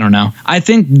I don't know. I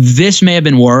think this may have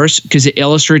been worse because it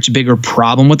illustrates a bigger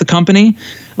problem with the company.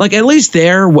 Like, at least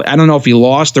there, I don't know if he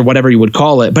lost or whatever you would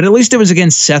call it, but at least it was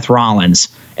against Seth Rollins.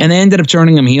 And they ended up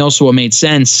turning him heel, so it made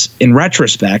sense in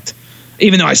retrospect.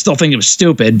 Even though I still think it was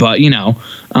stupid, but,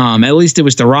 at least it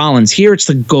was the Rollins. Here it's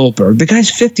the Goldberg. The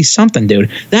guy's 50-something, dude.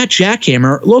 That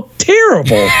jackhammer looked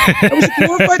terrible. That was a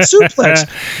glorified suplex.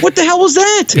 What the hell was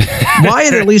that?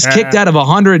 Wyatt at least kicked out of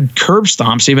 100 curb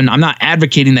stomps. Even I'm not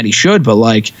advocating that he should, but,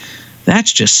 like,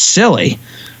 that's just silly.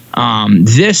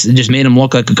 This just made him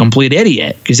look like a complete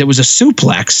idiot because it was a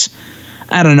suplex.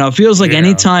 I don't know. It feels like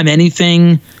anytime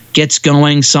anything gets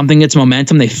going, something gets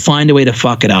momentum, they find a way to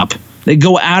fuck it up. They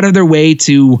go out of their way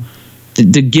to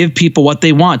give people what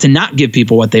they want, to not give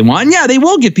people what they want. And yeah, they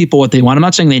will give people what they want. I'm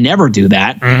not saying they never do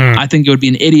that. I think it would be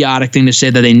an idiotic thing to say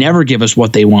that they never give us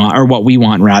what they want, or what we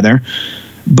want, rather.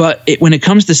 But when it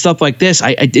comes to stuff like this,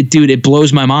 dude, it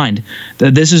blows my mind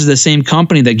that this is the same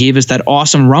company that gave us that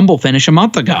awesome Rumble finish a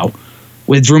month ago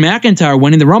with Drew McIntyre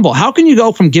winning the Rumble. How can you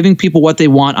go from giving people what they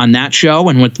want on that show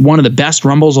and with one of the best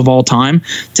Rumbles of all time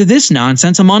to this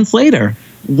nonsense a month later?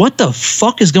 What the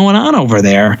fuck is going on over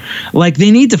there? Like, they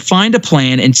need to find a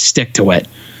plan and stick to it.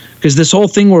 Because this whole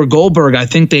thing where Goldberg, I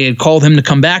think they had called him to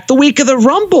come back the week of the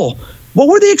Rumble. What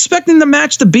were they expecting the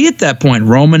match to be at that point?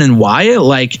 Roman and Wyatt?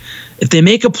 Like, if they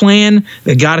make a plan,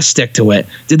 they got to stick to it.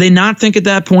 Did they not think at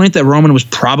that point that Roman was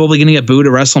probably going to get booed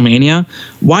at WrestleMania?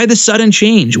 Why the sudden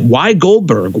change? Why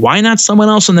Goldberg? Why not someone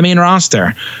else on the main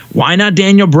roster? Why not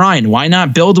Daniel Bryan? Why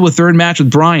not build to a third match with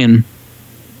Bryan?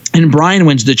 And Bryan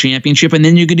wins the championship, and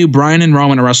then you could do Bryan and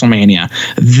Roman at WrestleMania.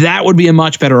 That would be a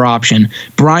much better option.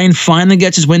 Bryan finally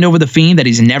gets his win over The Fiend that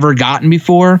he's never gotten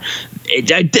before.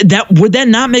 Would that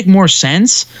not make more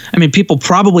sense? I mean, people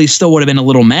probably still would have been a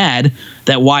little mad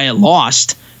that Wyatt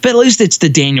lost, but at least it's the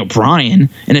Daniel Bryan,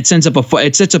 and it sets up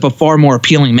a far more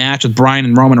appealing match with Bryan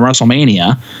and Roman at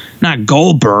WrestleMania, not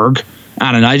Goldberg.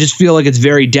 I don't know. I just feel like it's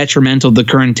very detrimental to the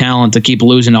current talent to keep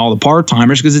losing all the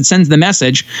part-timers because it sends the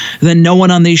message that no one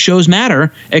on these shows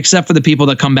matter except for the people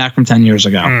that come back from 10 years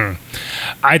ago.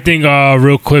 I think,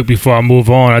 real quick before I move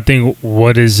on, I think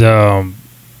what I'm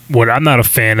not a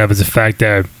fan of is the fact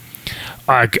that,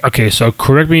 okay, so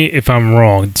correct me if I'm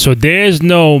wrong. So there's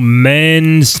no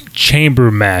men's chamber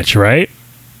match, right?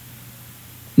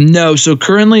 No. So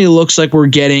currently it looks like we're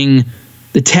getting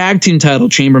the tag team title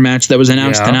chamber match that was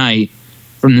announced tonight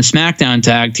from the SmackDown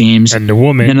tag teams. And the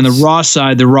women. And on the Raw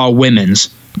side, the Raw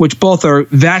women's, which both are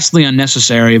vastly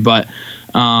unnecessary. But,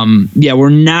 we're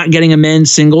not getting a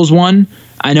men's singles one.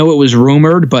 I know it was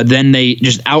rumored, but then they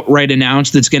just outright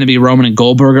announced it's going to be Roman and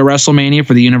Goldberg at WrestleMania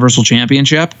for the Universal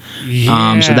Championship.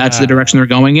 Yeah. So that's the direction they're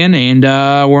going in. And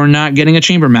we're not getting a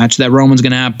chamber match that Roman's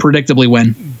going to predictably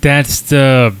win. That's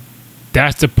the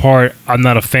part I'm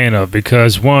not a fan of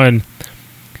because, one,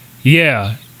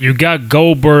 you got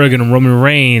Goldberg and Roman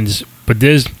Reigns, but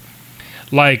there's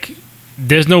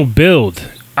no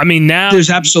build. I mean, now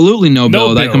there's absolutely no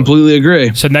build. I completely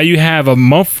agree. So now you have a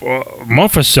month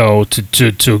or so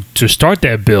to start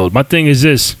that build. My thing is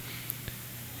this.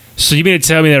 So you mean to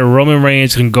tell me that Roman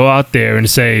Reigns can go out there and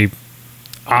say,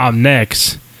 I'm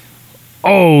next?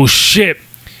 Oh, shit.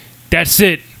 That's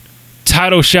it.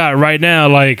 Title shot right now.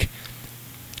 Like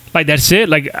that's it.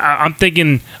 Like I'm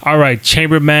thinking, all right,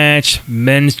 chamber match,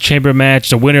 men's chamber match.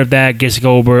 The winner of that gets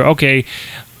Goldberg. Okay,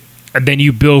 and then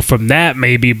you build from that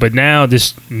maybe. But now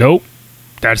nope.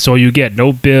 That's all you get.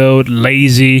 No build.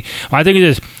 Lazy. I think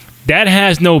it's that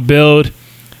has no build.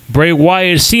 Bray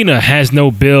Wyatt Cena has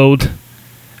no build.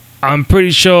 I'm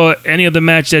pretty sure any of the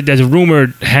match that's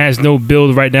rumored has no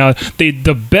build right now.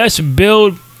 The best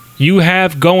build you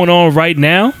have going on right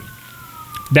now.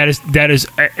 That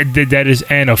is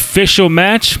an official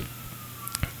match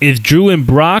is Drew and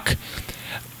Brock.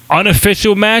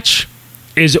 Unofficial match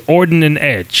is Orton and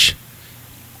Edge.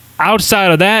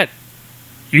 Outside of that,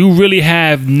 you really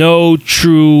have no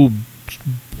true,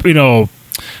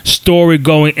 story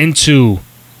going into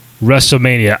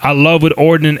WrestleMania. I love what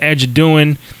Orton and Edge are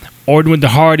doing. Orton with the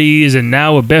Hardys, and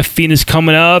now with Beth Phoenix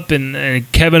coming up,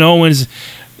 and Kevin Owens.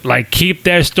 Like, keep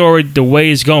that story the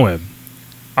way it's going.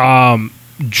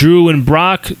 Drew and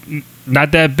Brock,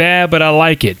 not that bad, but I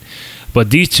like it.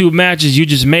 But these two matches you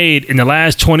just made in the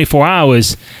last 24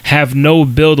 hours have no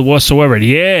build whatsoever.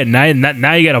 Yeah, now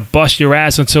you got to bust your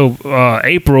ass until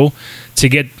April to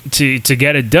get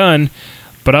it done.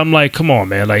 But I'm like, come on,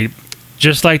 man. Like,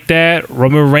 just like that.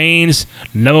 Roman Reigns,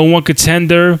 #1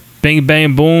 contender. Bing,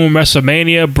 bang, boom.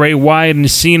 WrestleMania, Bray Wyatt and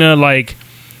Cena. Like,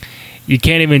 you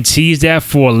can't even tease that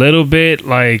for a little bit.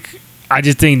 Like, I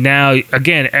just think now,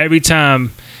 again, every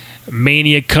time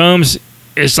Mania comes,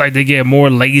 it's like they get more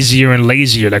lazier and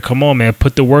lazier. Like, come on, man,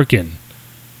 put the work in.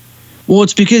 Well,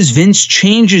 it's because Vince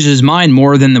changes his mind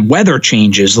more than the weather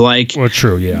changes. Like, Well,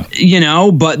 true, yeah. you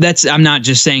know, but I'm not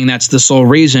just saying that's the sole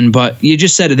reason, but you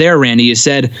just said it there, Randy. You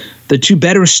said the two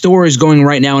better stories going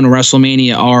right now in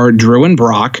WrestleMania are Drew and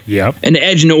Brock, Yep. and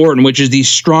Edge and Orton, which is the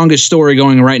strongest story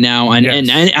going right now on,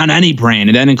 Yes. on any brand.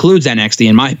 And that includes NXT,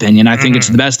 in my opinion. I think it's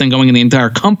the best thing going in the entire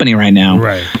company right now.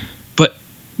 Right. But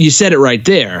you said it right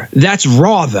there. That's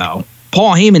Raw, though.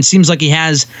 Paul Heyman seems like he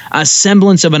has a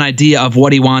semblance of an idea of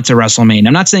what he wants at WrestleMania.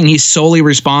 I'm not saying he's solely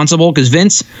responsible, because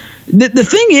Vince, the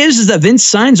thing is that Vince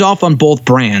signs off on both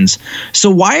brands. So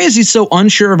why is he so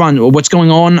unsure of on what's going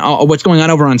on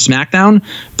over on SmackDown,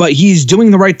 but he's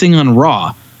doing the right thing on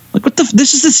Raw? Like,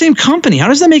 this is the same company. How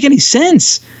does that make any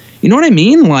sense? You know what I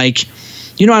mean? Like,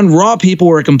 you know, on Raw, people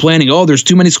were complaining, oh, there's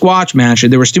too many squash matches.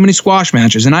 There was too many squash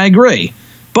matches, and I agree.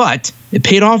 But it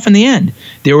paid off in the end.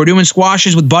 They were doing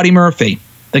squashes with Buddy Murphy.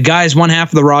 The guy's one half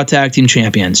of the Raw Tag Team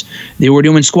Champions. They were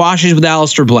doing squashes with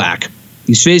Aleister Black.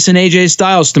 He's facing AJ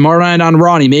Styles tomorrow night on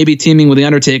Raw, and he may be teaming with The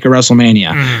Undertaker at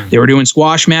WrestleMania. They were doing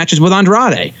squash matches with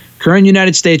Andrade, current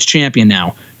United States champion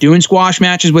now. Doing squash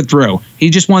matches with Drew. He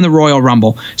just won the Royal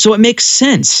Rumble. So it makes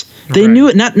sense. They knew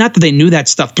it. Not that they knew that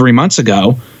stuff 3 months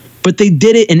ago, but they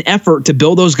did it in effort to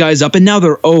build those guys up, and now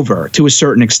they're over to a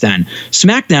certain extent.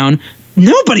 SmackDown,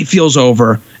 nobody feels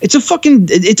over. It's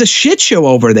a shit show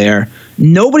over there.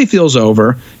 Nobody feels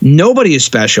over. Nobody is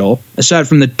special aside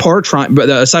from the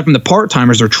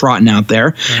part-timers they're trotting out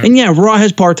there. And yeah, Raw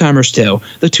has part-timers too.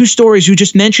 The two stories you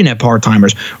just mentioned have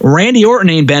part-timers. Randy Orton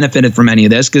ain't benefited from any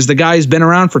of this because the guy's been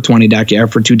around for 2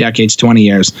 decades, 20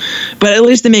 years. But at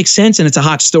least it makes sense, and it's a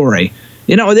hot story.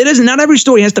 You know, it isn't. Not every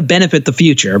story has to benefit the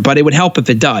future, but it would help if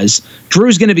it does.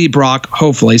 Drew's going to be Brock,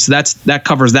 hopefully, so that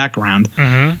covers that ground.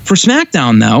 For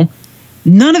SmackDown, though,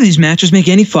 none of these matches make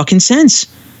any fucking sense.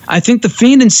 I think The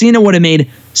Fiend and Cena would have made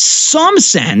some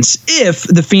sense if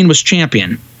The Fiend was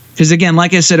champion. Because, again,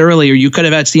 like I said earlier, you could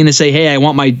have had Cena say, hey, I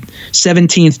want my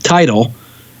 17th title.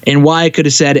 And Wyatt could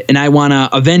have said, and I want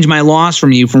to avenge my loss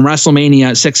from you from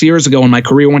WrestleMania 6 years ago when my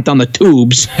career went down the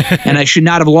tubes, and I should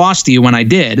not have lost to you when I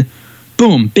did.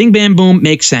 Boom, bing, bam, boom,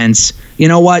 makes sense. You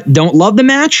know what? Don't love the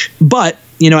match, but,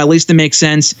 you know, at least it makes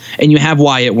sense, and you have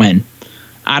Wyatt win.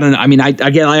 I don't know. I mean,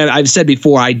 I've said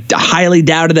before, I highly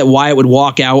doubted that Wyatt would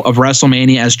walk out of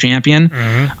WrestleMania as champion,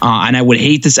 and I would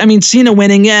hate this. I mean, Cena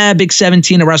winning, big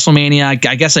 17 at WrestleMania.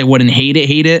 I guess I wouldn't hate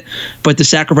it, but to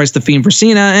sacrifice the Fiend for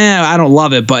Cena, I don't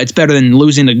love it, but it's better than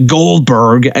losing to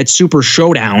Goldberg at Super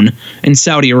Showdown in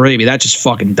Saudi Arabia. That's just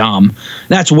fucking dumb.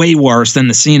 That's way worse than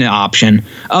the Cena option.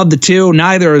 Of the two,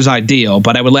 neither is ideal,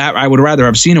 but I would rather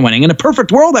have Cena winning. In a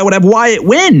perfect world, I would have Wyatt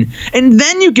win, and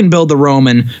then you can build the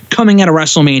Roman coming out of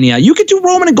WrestleMania. You could do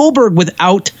Roman and Goldberg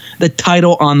without the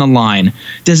title on the line.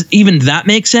 Does even that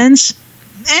make sense?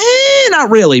 Not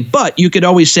really, but you could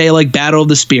always say like Battle of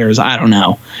the Spears. I don't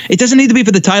know. It doesn't need to be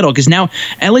for the title, because now,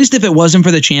 at least if it wasn't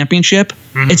for the championship,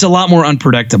 it's a lot more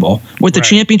unpredictable. With the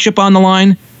championship on the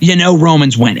line, you know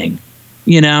Roman's winning.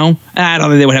 You know, I don't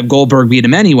think they would have Goldberg beat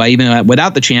him anyway, even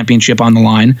without the championship on the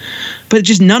line. But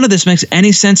just none of this makes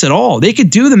any sense at all. They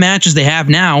could do the matches they have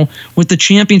now with the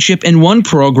championship in one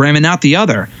program and not the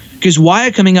other. Because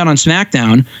Wyatt coming out on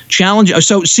SmackDown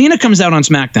so Cena comes out on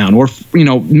SmackDown. We're, you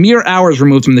know, mere hours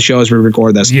removed from the show as we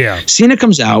record this. Yeah. Cena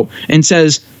comes out and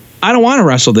says, I don't want to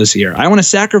wrestle this year. I want to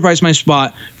sacrifice my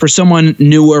spot for someone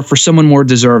newer, for someone more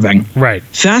deserving. Right.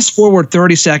 Fast forward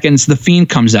 30 seconds, The Fiend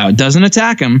comes out, doesn't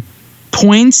attack him,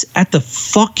 points at the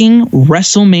fucking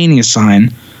WrestleMania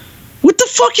sign. What the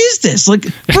fuck is this? Like,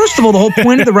 first of all, the whole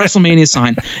point of the WrestleMania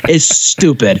sign is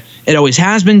stupid. It always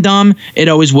has been dumb. It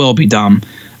always will be dumb.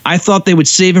 I thought they would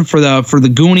save it for the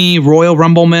Goonie Royal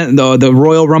Rumble, the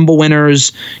Royal Rumble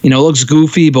winners. You know, it looks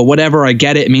goofy, but whatever. I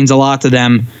get it. It means a lot to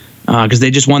them because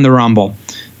they just won the Rumble.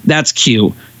 That's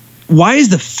cute. Why is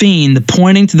The Fiend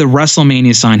pointing to the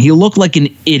WrestleMania sign? He looked like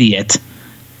an idiot.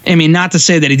 I mean, not to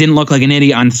say that he didn't look like an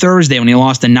idiot on Thursday when he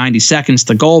lost in 90 seconds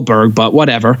to Goldberg, but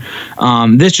whatever.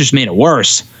 This just made it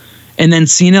worse. And then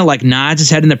Cena like nods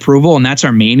his head in approval, and that's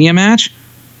our Mania match.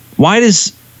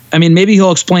 Maybe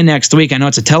he'll explain next week. I know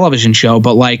it's a television show,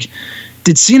 but like,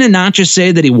 did Cena not just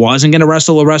say that he wasn't going to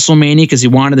wrestle a WrestleMania because he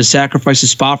wanted to sacrifice his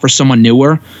spot for someone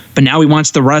newer, but now he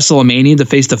wants to wrestle a Mania to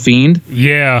face The Fiend?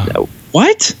 Yeah.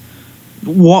 What?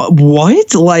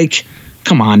 What? Like,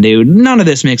 Come on, dude. None of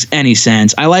this makes any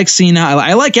sense. I like Cena.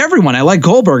 I like everyone. I like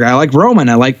Goldberg. I like Roman.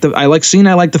 I like Cena.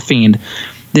 I like The Fiend.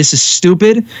 This is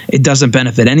stupid. It doesn't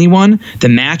benefit anyone. The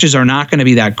matches are not going to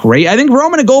be that great. I think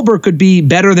Roman and Goldberg could be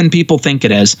better than people think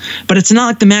it is, but it's not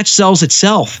like the match sells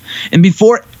itself. And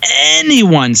before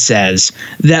anyone says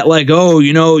that, like, oh,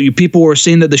 people were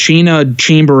saying that the Sheena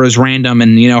chamber is random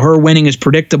and, her winning is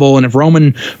predictable. And if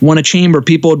Roman won a chamber,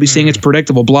 people would be saying it's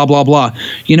predictable, blah, blah, blah.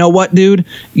 You know what, dude?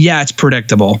 Yeah, it's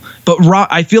predictable. But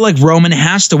I feel like Roman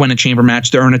has to win a chamber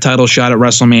match to earn a title shot at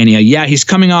WrestleMania. Yeah, he's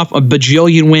coming off a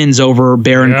bajillion wins over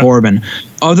Baron Corbin.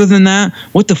 Other than that,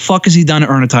 what the fuck has he done to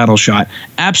earn a title shot?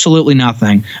 Absolutely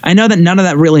nothing. I know that none of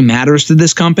that really matters to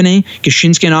this company because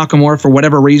Shinsuke Nakamura, for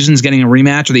whatever reason, is getting a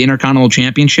rematch of the Intercontinental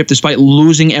Championship despite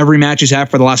losing every match he's had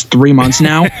for the last 3 months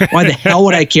now. Why the hell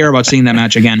would I care about seeing that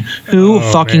match again? Who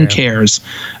fucking cares?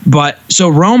 But so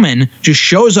Roman just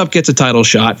shows up, gets a title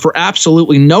shot for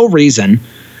absolutely no reason.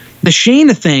 The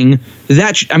Shayna thing,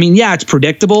 it's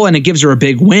predictable and it gives her a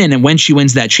big win and when she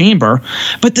wins that chamber.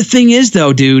 But the thing is,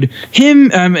 though, dude,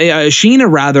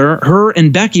 Shayna, her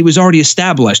and Becky was already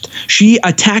established. She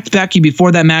attacked Becky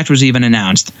before that match was even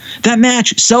announced. That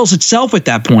match sells itself at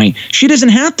that point. She doesn't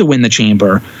have to win the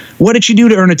chamber. What did she do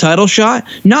to earn a title shot?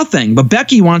 Nothing. But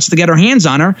Becky wants to get her hands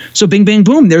on her, so bing, bang,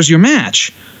 boom, there's your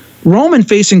match. Roman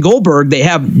facing Goldberg, they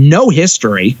have no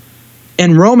history.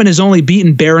 And Roman has only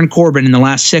beaten Baron Corbin in the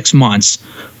last 6 months.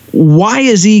 Why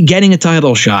is he getting a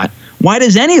title shot? Why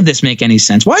does any of this make any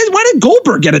sense? Why did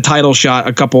Goldberg get a title shot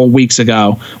a couple of weeks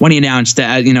ago when he announced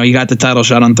that he got the title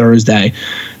shot on Thursday?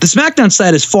 The SmackDown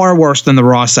side is far worse than the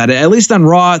Raw side. At least on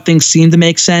Raw, things seem to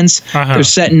make sense. They're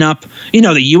setting up,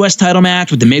 the U.S. title match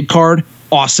with the mid-card.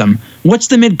 Awesome. What's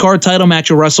the mid-card title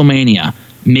match at WrestleMania?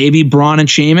 Maybe Braun and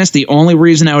Sheamus. The only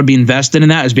reason I would be invested in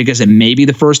that is because it may be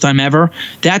the first time ever.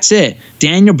 That's it.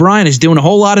 Daniel Bryan is doing a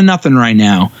whole lot of nothing right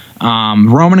now.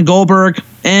 Roman and Goldberg,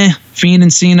 Fiend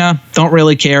and Cena, don't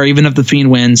really care, even if the Fiend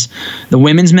wins. The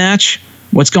women's match,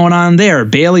 what's going on there?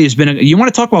 Bayley has been you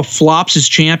want to talk about flops as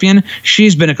champion?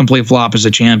 She's been a complete flop as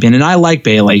a champion, and I like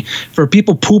Bayley. For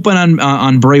people pooping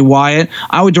on Bray Wyatt,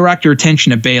 I would direct your attention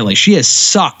to Bayley. She has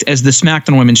sucked as the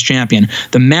SmackDown Women's Champion.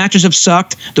 The matches have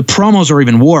sucked. The promos are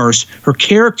even worse. Her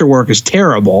character work is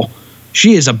terrible.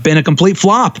 She has been a complete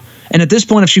flop. And at this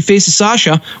point, if she faces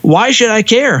Sasha, why should I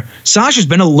care? Sasha's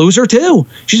been a loser too.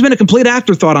 She's been a complete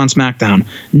afterthought on SmackDown.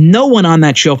 No one on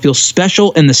that show feels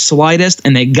special in the slightest,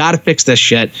 and they got to fix this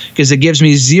shit because it gives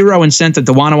me zero incentive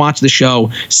to want to watch the show.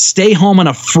 Stay home on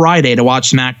a Friday to watch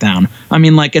SmackDown. I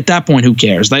mean, at that point, who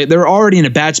cares? They're already in a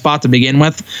bad spot to begin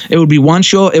with. It would be one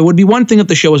show. It would be one thing if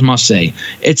the show was must-see.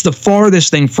 It's the farthest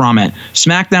thing from it.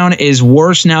 SmackDown is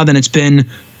worse now than it's been.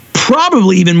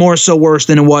 Probably even more so worse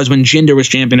than it was when Jinder was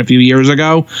champion a few years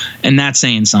ago, and that's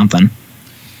saying something.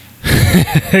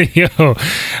 Yo,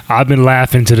 I've been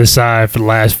laughing to the side for the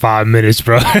last 5 minutes,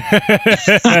 bro.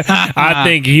 I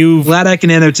think glad I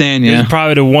can entertain you. It's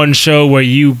probably the one show where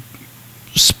you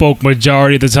spoke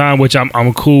majority of the time, which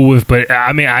I'm cool with. But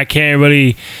I mean, I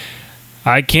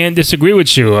can't disagree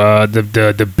with you.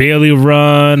 The Bayley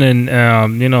run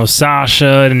and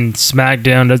Sasha and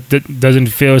SmackDown doesn't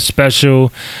feel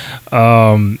special.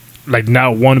 Like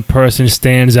not one person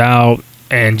stands out,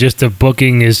 and just the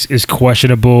booking is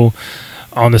questionable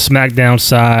on the SmackDown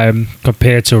side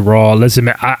compared to Raw. Listen,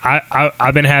 man,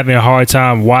 I've been having a hard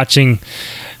time watching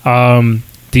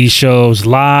these shows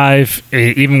live,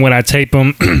 even when I tape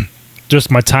them. Just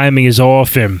my timing is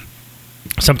off, and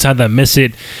sometimes I miss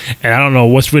it, and I don't know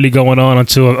what's really going on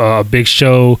until a big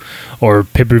show or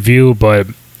pay-per-view. But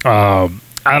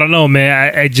I don't know,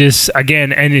 man. I just,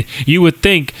 again, and you would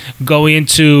think going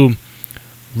into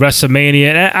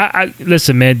WrestleMania, and I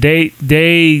listen, man,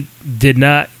 they did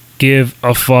not give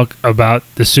a fuck about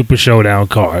the Super Showdown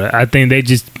card. I think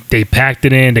they packed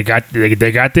it in. They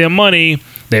got their money.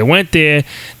 They went there.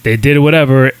 They did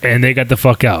whatever, and they got the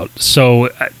fuck out. So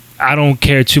I don't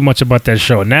care too much about that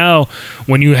show. Now,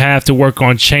 when you have to work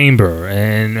on Chamber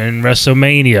and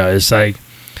WrestleMania, it's like,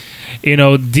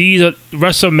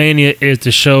 WrestleMania is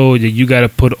the show that you got to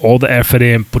put all the effort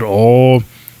in, put all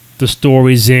the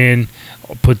stories in,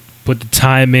 put the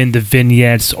time in, the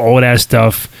vignettes, all that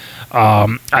stuff.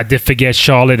 I did forget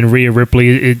Charlotte and Rhea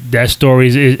Ripley. That story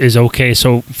is okay.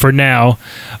 So for now,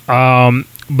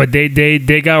 but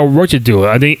they got work to do.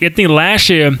 I think last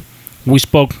year we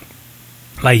spoke.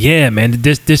 Like, yeah, man,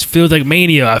 this feels like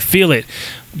Mania. I feel it.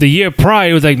 The year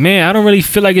prior, it was like, man, I don't really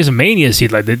feel like it's Mania. See,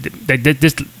 like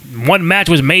this one match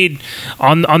was made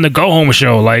on the Go Home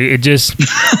show. Like, it just,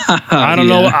 I don't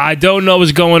know. I don't know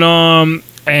what's going on.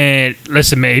 And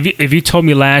listen, man, if you told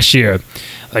me last year,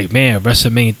 like, man,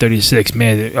 WrestleMania 36,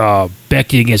 man,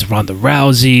 Becky against Ronda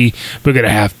Rousey. We're gonna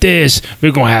have this.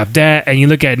 We're gonna have that. And you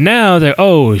look at now, that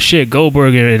oh shit,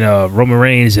 Goldberg and Roman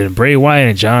Reigns and Bray Wyatt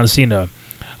and John Cena.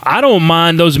 I don't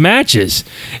mind those matches.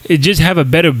 It just have a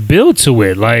better build to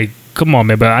it. Like, come on,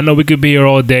 man. But I know we could be here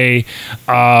all day.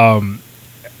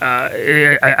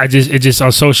 It just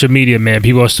on social media, man,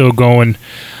 people are still going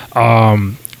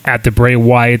at the Bray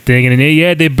Wyatt thing, and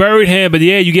then, they buried him, but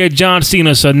you get John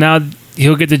Cena, so now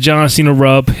he'll get the John Cena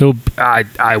rub.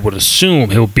 I would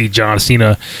assume he'll beat John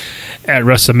Cena at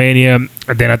WrestleMania,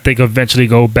 and then I think eventually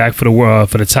go back for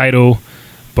the title,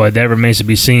 but that remains to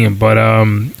be seen. But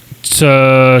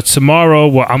tomorrow,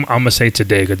 well, I'm gonna say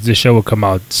today because this show will come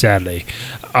out Saturday.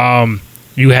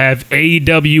 You have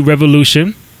AEW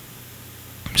Revolution.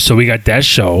 So we got that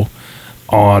show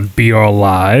on BR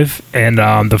Live, and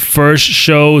the first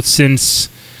show since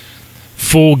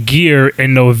Full Gear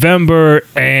in November.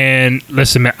 And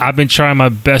listen, man, I've been trying my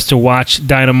best to watch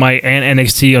Dynamite and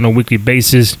NXT on a weekly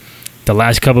basis. The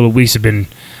last couple of weeks have been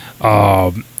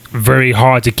very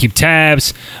hard to keep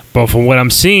tabs, but from what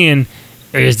I'm seeing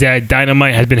is that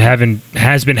Dynamite has been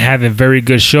having very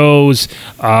good shows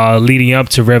leading up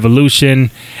to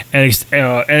Revolution.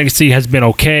 NXT has been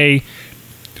okay,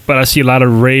 but I see a lot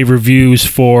of rave reviews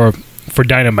for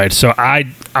Dynamite. So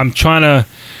I'm trying to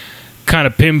kind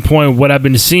of pinpoint what I've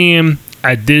been seeing.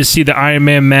 I did see the Iron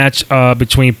Man match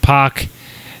between Pac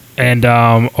and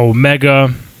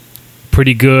Omega.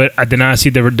 Pretty good. I did not see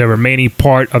the remaining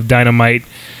part of Dynamite.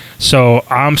 So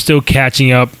I'm still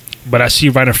catching up. But I see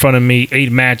right in front of me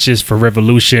 8 matches for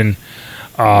Revolution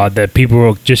that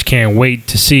people just can't wait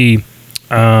to see.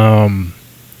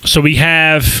 So we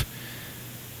have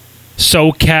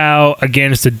SoCal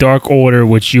against the Dark Order,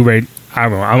 which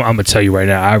I'm gonna tell you right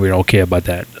now, I really don't care about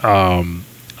that. I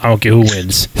don't care who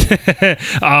wins.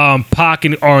 Pac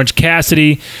and Orange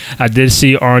Cassidy. I did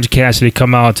see Orange Cassidy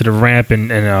come out to the ramp and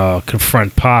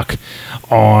confront Pac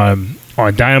on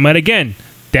Dynamite again.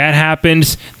 That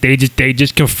happens. They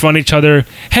just confront each other.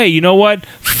 Hey, you know what?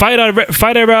 Fight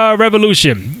a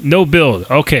Revolution. No build.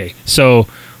 Okay. So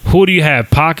who do you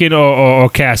have, Pac or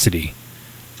Cassidy?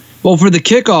 Well, for the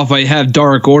kickoff, I have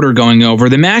Dark Order going over.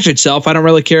 The match itself, I don't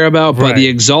really care about, but the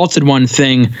Exalted One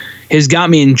thing has got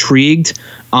me intrigued.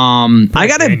 I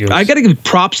gotta give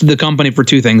props to the company for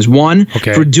 2 things. One,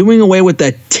 for doing away with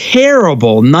that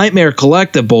terrible Nightmare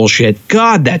Collective bullshit.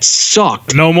 God, that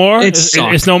sucked. No more?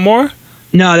 It's no more?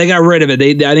 No, they got rid of it.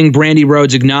 I think Brandy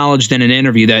Rhodes acknowledged in an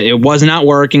interview that it was not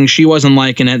working. She wasn't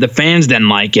liking it. The fans didn't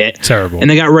like it. Terrible. And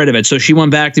they got rid of it. So she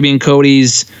went back to being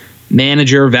Cody's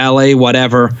manager, valet,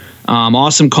 whatever.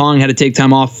 Awesome Kong had to take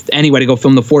time off anyway to go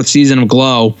film the 4th season of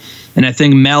Glow. And I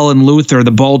think Mel and Luther,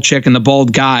 the bald chick and the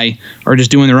bald guy, are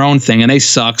just doing their own thing, and they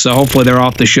suck. So hopefully they're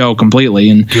off the show completely.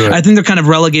 And I think they're kind of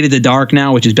relegated to Dark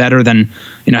now, which is better than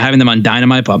having them on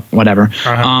Dynamite, but whatever.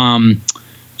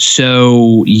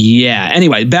 So, yeah.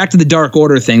 Anyway, back to the Dark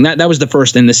Order thing. That was the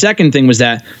first thing. The second thing was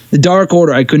that the Dark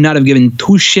Order I could not have given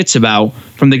 2 shits about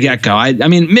from the get-go. I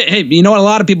mean, hey, you know what? A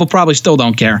lot of people probably still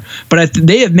don't care. But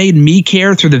they have made me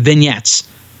care through the vignettes.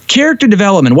 Character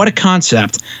development, what a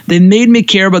concept. They made me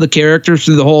care about the characters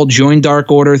through the whole join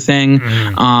Dark Order thing.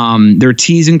 They're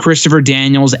teasing Christopher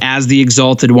Daniels as the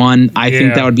Exalted One. I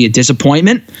think that would be a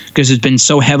disappointment because it's been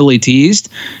so heavily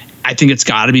teased. I think it's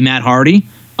got to be Matt Hardy.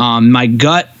 My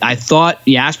gut, I thought,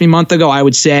 you asked me a month ago, I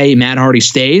would say Matt Hardy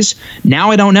stays.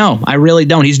 Now I don't know. I really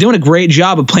don't. He's doing a great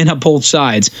job of playing up both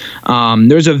sides.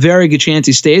 There's a very good chance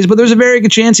he stays, but there's a very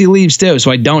good chance he leaves too, so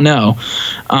I don't know.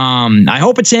 I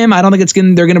hope it's him. I don't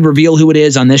think they're going to reveal who it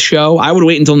is on this show. I would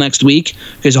wait until next week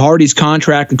because Hardy's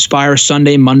contract expires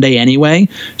Sunday, Monday anyway,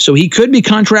 so he could be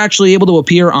contractually able to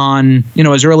appear on,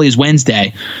 as early as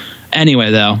Wednesday. Anyway,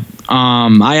 though,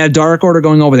 I have Dark Order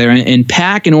going over there, and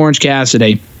Pac and Orange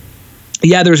Cassidy.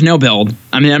 Yeah, there's no build.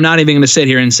 I mean, I'm not even going to sit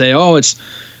here and say,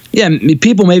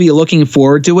 people may be looking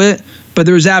forward to it, but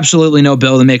there's absolutely no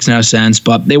build. It makes no sense.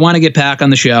 But they want to get Pac on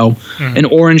the show. And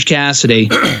Orange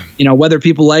Cassidy, whether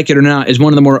people like it or not, is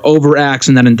one of the more over acts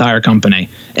in that entire company.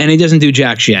 And he doesn't do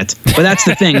jack shit. But that's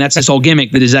the thing. That's his whole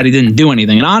gimmick, that he didn't do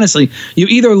anything. And honestly, you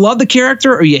either love the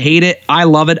character or you hate it. I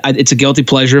love it. It's a guilty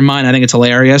pleasure of mine. I think it's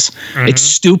hilarious. It's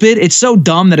stupid. It's so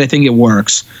dumb that I think it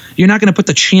works. You're not going to put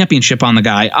the championship on the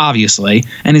guy, obviously.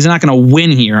 And he's not going to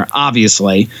win here,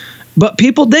 obviously. But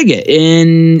people dig it,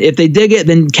 and if they dig it,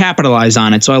 then capitalize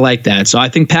on it. So I like that. So I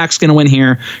think Pac's going to win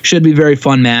here. Should be a very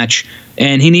fun match,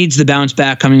 and he needs the bounce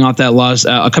back coming off that loss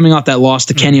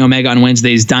to Kenny Omega on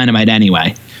Wednesday's Dynamite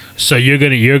anyway. So you're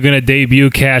gonna debut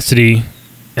Cassidy,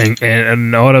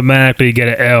 and automatically get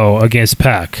an L against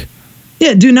Pac.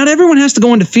 Yeah, dude, not everyone has to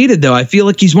go undefeated, though. I feel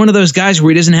like he's one of those guys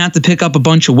where he doesn't have to pick up a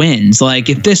bunch of wins. Like,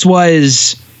 if this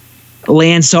was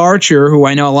Lance Archer, who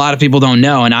I know a lot of people don't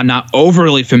know, and I'm not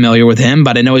overly familiar with him,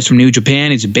 but I know he's from New Japan.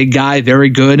 He's a big guy, very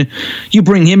good. You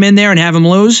bring him in there and have him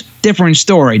lose, different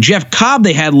story. Jeff Cobb,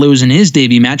 they had lose in his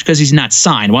debut match because he's not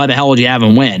signed. Why the hell would you have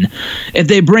him win? If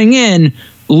they bring in,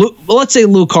 let's say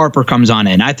Luke Harper comes on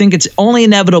in. I think it's only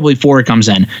inevitable before he comes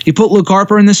in. You put Luke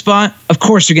Harper in this spot, of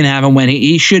course you're going to have him win.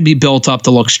 He should be built up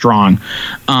to look strong.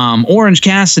 Orange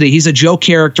Cassidy, he's a joke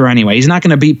character anyway. He's not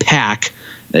going to beat Pac.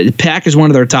 Pac is one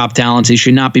of their top talents. He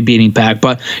should not be beating Pac.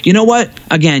 But you know what?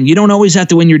 Again, you don't always have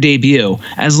to win your debut.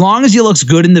 As long as he looks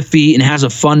good in the feet and has a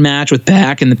fun match with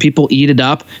Pac and the people eat it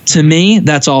up, to me,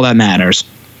 that's all that matters.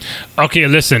 Okay,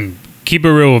 listen. Keep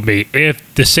it real with me.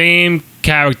 If the same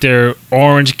character,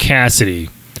 Orange Cassidy,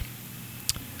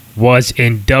 was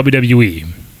in WWE,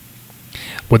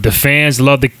 would the fans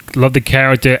love the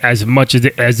character as much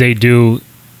as they do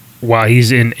while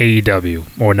he's in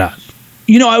AEW or not?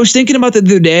 You know, I was thinking about that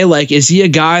the other day. Like, is he a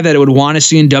guy that I would want to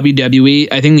see in WWE?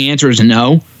 I think the answer is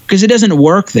no, because it doesn't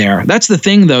work there. That's the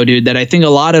thing, though, dude, that I think a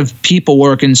lot of people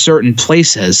work in certain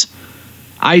places.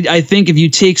 I think if you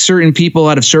take certain people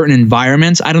out of certain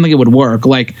environments, I don't think it would work.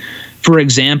 Like, for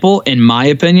example, in my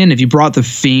opinion, if you brought The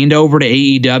Fiend over to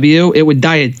AEW, it would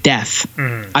die a death.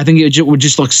 I think it would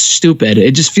just look stupid.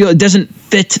 It doesn't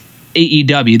fit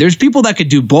AEW. There's people that could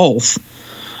do both.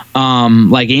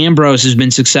 Like Ambrose has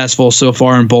been successful so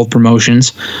far in both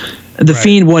promotions. The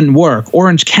Fiend wouldn't work.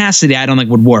 Orange Cassidy, I don't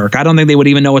think would work. I don't think they would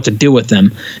even know what to do with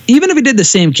him. Even if he did the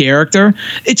same character,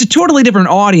 it's a totally different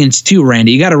audience too,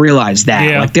 Randy. You got to realize that.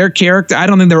 Yeah. Like, their character, I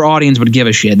don't think their audience would give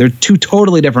a shit. They're two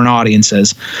totally different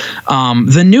audiences.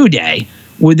 The New Day,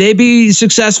 would they be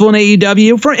successful in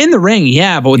AEW? In the ring,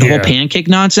 yeah, but with the whole pancake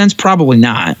nonsense, probably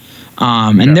not.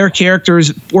 And their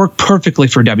characters work perfectly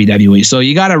for WWE. So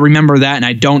you got to remember that. And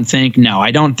I don't think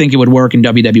it would work in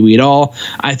WWE at all.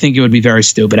 I think it would be very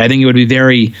stupid. I think it would be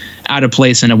very out of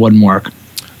place and it wouldn't work.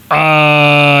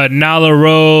 Nyla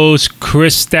Rose,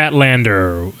 Chris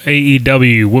Statlander,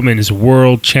 AEW Women's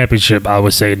World Championship. I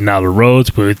would say Nyla Rose,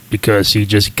 because she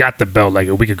just got the belt like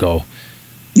a week ago.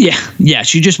 Yeah,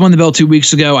 she just won the belt 2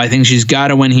 weeks ago. I think she's got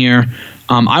to win here.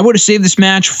 I would have saved this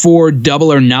match for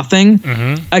Double or Nothing.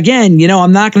 Again, you know,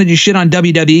 I'm not going to do shit on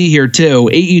WWE here, too.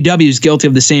 AEW is guilty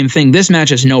of the same thing. This match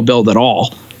has no build at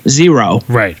all. Zero.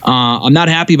 Right. I'm not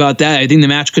happy about that. I think the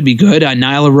match could be good.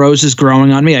 Nyla Rose is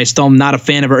growing on me. I still am not a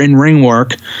fan of her in-ring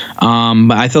work.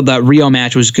 But I thought that Rio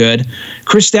match was good.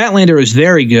 Chris Statlander is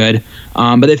very good.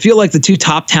 But I feel like the two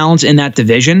top talents in that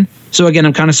division. So again,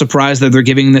 I'm kind of surprised that they're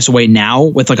giving this away now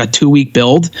with like a 2-week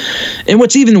build. And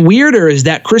what's even weirder is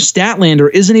that Chris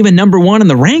Statlander isn't even number one in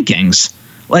the rankings.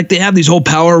 Like, they have these whole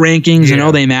power rankings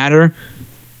and they matter.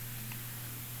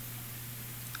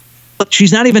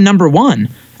 She's not even number one.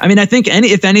 I mean, I think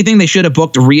if anything, they should have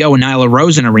booked Rio and Nyla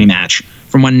Rose in a rematch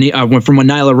from when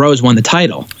Nyla Rose won the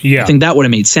title. Yeah. I think that would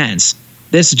have made sense.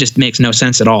 This just makes no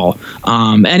sense at all.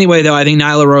 Anyway, though, I think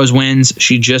Nyla Rose wins.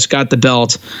 She just got the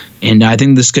belt, and I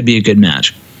think this could be a good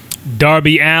match.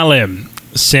 Darby Allin,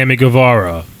 Sammy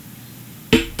Guevara.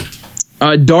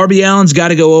 Darby Allin's got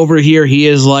to go over here. He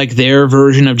is like their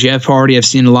version of Jeff Hardy. I've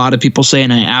seen a lot of people say,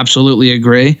 and I absolutely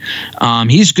agree.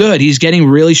 He's good. He's getting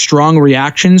really strong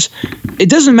reactions. It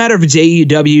doesn't matter if it's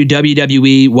AEW,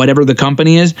 WWE, whatever the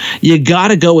company is. You got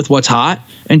to go with what's hot.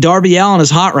 And Darby Allin is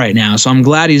hot right now, so I'm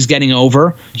glad he's getting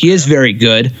over. He is very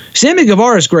good. Sammy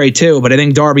Guevara is great too, but I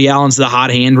think Darby Allin's the hot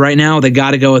hand right now. They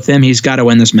got to go with him. He's got to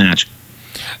win this match.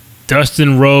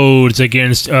 Dustin Rhodes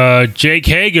against Jake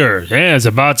Hager. Yeah, it's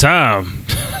about time.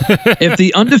 If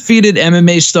the undefeated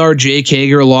MMA star Jake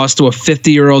Hager lost to a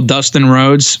 50-year-old Dustin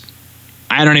Rhodes,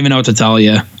 I don't even know what to tell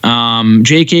you.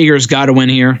 Jake Hager's got to win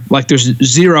here. Like, there's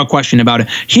zero question about it.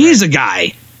 He's a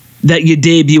guy that you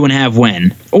debut and have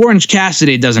win. Orange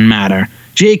Cassidy, it doesn't matter.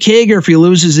 Jake Hager, if he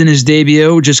loses in his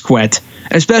debut, just quit.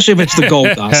 Especially if it's the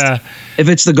Goldust. If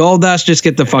it's the Goldust, just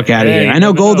get the fuck out of here. I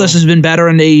know Goldust has been better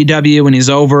in AEW and he's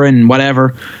over and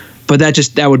whatever, but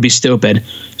that would be stupid.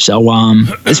 So,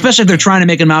 especially if they're trying to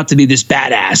make him out to be this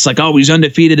badass, like, oh, he's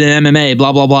undefeated in MMA,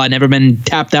 blah blah blah, never been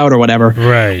tapped out or whatever,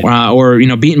 right? Or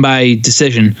beaten by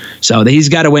decision. So he's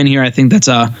got to win here. I think that's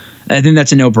a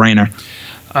no-brainer.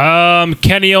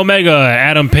 Kenny Omega,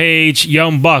 Adam Page,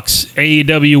 Young Bucks,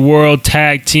 AEW World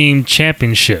Tag Team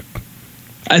Championship.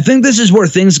 I think this is where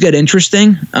things get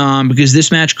interesting because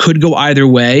this match could go either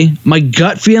way. My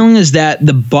gut feeling is that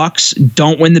the Bucks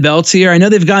don't win the belts here. I know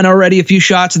they've gotten already a few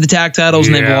shots at the tag titles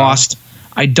and they've lost.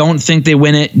 I don't think they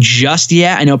win it just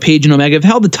yet. I know Page and Omega have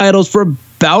held the titles for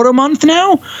about a month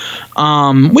now,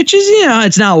 which is,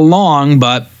 it's not long,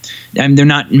 but and they're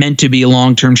not meant to be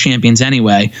long-term champions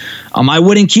anyway. I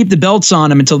wouldn't keep the belts on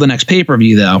them until the next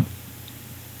pay-per-view, though.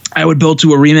 I would build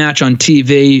to a rematch on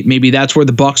TV. Maybe that's where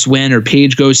the Bucks win, or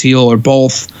Paige goes heel, or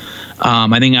both.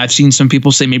 I think I've seen some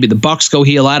people say maybe the Bucks go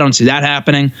heel. I don't see that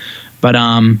happening. But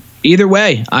either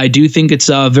way, I do think it's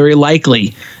very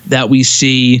likely that we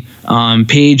see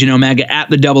Paige and Omega at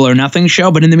the Double or Nothing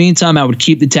show. But in the meantime, I would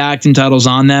keep the tag team titles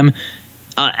on them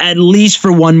at least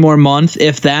for one more month,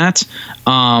 if that.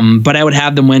 But I would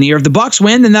have them win here. If the Bucks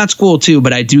win, then that's cool too.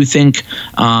 But I do think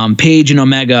Paige and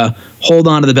Omega hold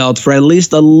on to the belt for at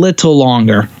least a little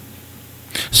longer.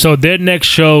 So their next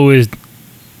show is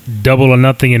Double or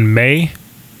Nothing in May?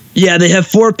 Yeah, they have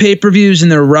 4 pay-per-views,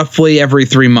 and they're roughly every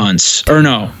 3 months. Or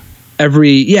no,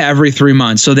 every 3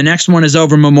 months. So the next one is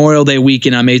over Memorial Day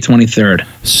weekend on May 23rd.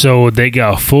 So they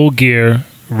got Full Gear,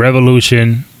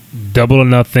 Revolution, Double or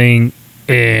Nothing,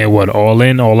 and what, All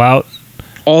In, All Out?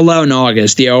 All Out in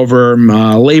August, yeah, over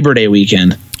Labor Day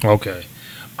weekend. Okay.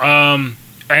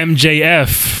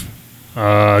 MJF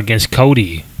against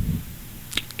Cody.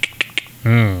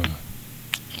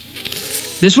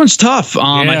 This one's tough.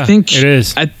 I think it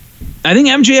is. I think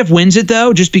MJF wins it,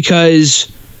 though, just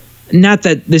because, not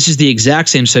that this is the exact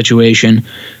same situation,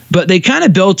 but they kind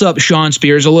of built up Sean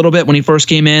Spears a little bit when he first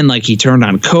came in. Like, he turned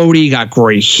on Cody, got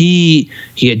great heat.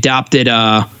 He adopted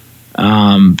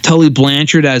Tully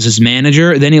Blanchard as his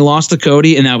manager. Then he lost to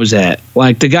Cody, and that was it.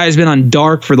 Like, the guy's been on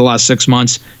dark for the last 6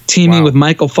 months, teaming with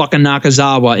Michael fucking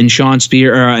Nakazawa and Sean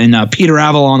Spears and Peter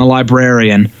Avalon, the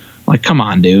librarian. Like, come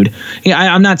on, dude.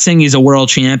 Yeah, I'm not saying he's a world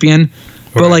champion,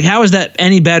 but like, how is that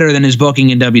any better than his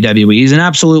booking in WWE? He's an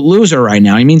absolute loser right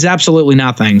now. He means absolutely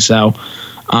nothing. So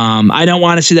I don't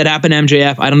want to see that happen to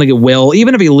MJF. I don't think it will.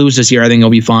 Even if he loses here, I think he'll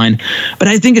be fine. But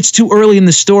I think it's too early in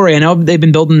the story. I know they've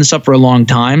been building this up for a long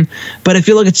time, but I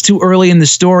feel like it's too early in the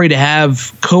story to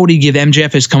have Cody give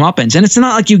MJF his comeuppance. And it's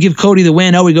not like you give Cody the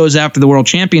win. Oh, he goes after the world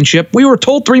championship. We were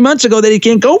told 3 months ago that he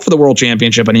can't go for the world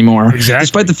championship anymore. Exactly.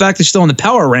 Despite the fact he's still in the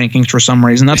power rankings for some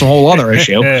reason. That's a whole other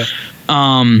issue.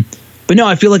 But no,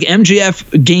 I feel like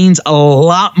MJF gains a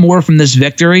lot more from this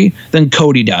victory than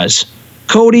Cody does.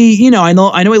 Cody, I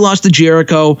know he lost to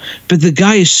Jericho, but the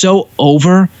guy is so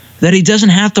over that he doesn't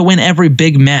have to win every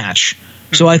big match.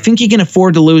 So I think he can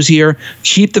afford to lose here,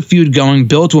 keep the feud going,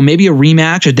 build to maybe a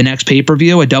rematch at the next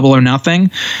pay-per-view, a Double or Nothing.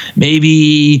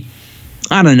 Maybe,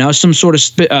 I don't know, some sort of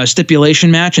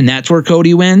stipulation match, and that's where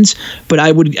Cody wins. But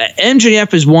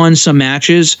MJF has won some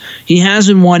matches. He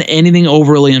hasn't won anything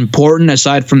overly important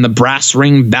aside from the Brass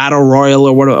Ring Battle Royal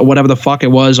or whatever the fuck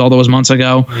it was all those months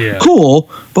ago. Yeah. Cool,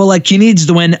 but like, he needs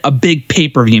to win a big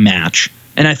pay-per-view match,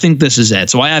 and I think this is it.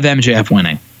 So I have MJF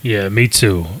winning. Yeah, me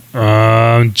too.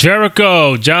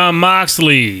 Jericho, Jon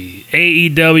Moxley,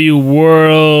 AEW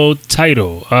World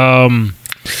Title.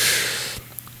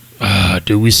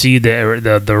 Do we see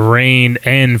the reign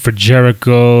end for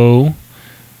Jericho?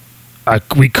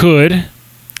 We could.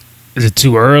 Is it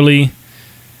too early?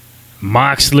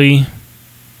 Moxley.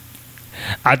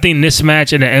 I think this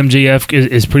match and the MJF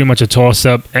is pretty much a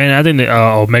toss-up. And I think the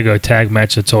Omega tag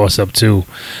match is a toss-up too.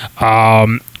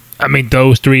 I mean,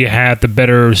 those three have the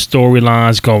better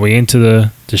storylines going into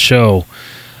the show.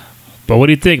 But what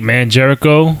do you think, man?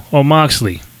 Jericho or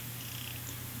Moxley?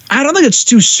 I don't think it's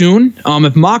too soon.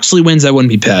 If Moxley wins, I wouldn't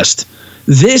be pissed.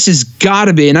 This has got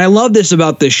to be, and I love this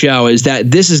about this show, is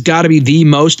that this has got to be the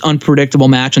most unpredictable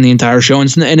match on the entire show,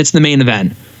 and it's the main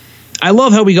event. I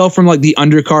love how we go from like the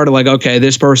undercard to like, okay,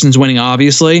 this person's winning,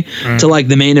 obviously, to like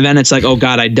the main event. It's like, oh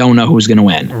God, I don't know who's going to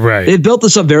win. Right. They've built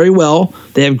this up very well.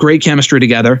 They have great chemistry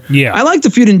together. Yeah. I like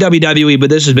the feud in WWE, but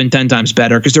this has been 10 times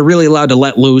better because they're really allowed to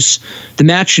let loose. The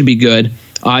match should be good.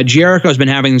 Jericho's been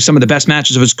having some of the best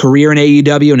matches of his career in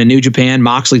AEW and in New Japan,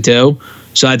 Moxley too.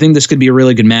 So I think this could be a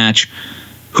really good match.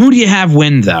 Who do you have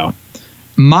win, though?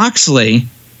 Moxley,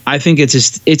 I think it's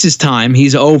his time.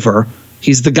 He's over.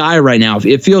 He's the guy right now.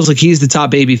 It feels like he's the top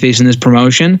babyface in this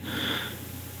promotion.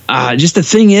 Just the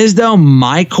thing is, though,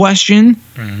 my question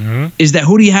is that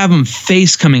who do you have him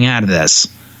face coming out of this?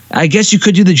 I guess you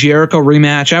could do the Jericho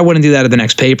rematch. I wouldn't do that at the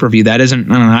next pay-per-view. That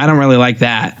isn't, I don't really like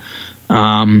that.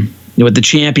 With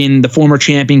the former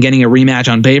champion getting a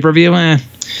rematch on pay-per-view,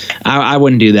 I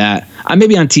wouldn't do that.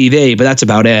 Maybe on TV, but that's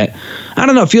about it. I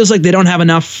don't know. It feels like they don't have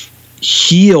enough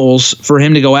heels for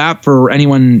him to go out for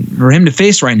him to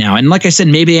face right now. And like I said,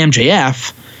 maybe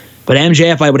MJF, but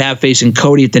MJF I would have facing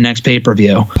Cody at the next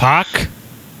pay-per-view. Pac?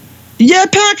 Yeah,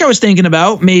 Pac I was thinking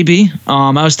about, maybe.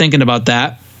 I was thinking about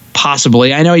that,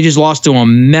 possibly. I know he just lost to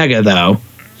Omega, though.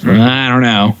 I don't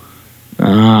know.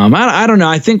 I don't know.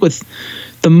 I think with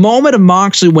the moment of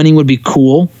Moxley winning would be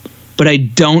cool, but I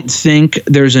don't think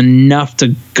there's enough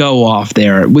to go off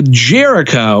there. With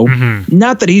Jericho,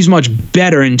 not that he's much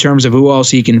better in terms of who else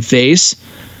he can face.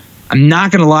 I'm not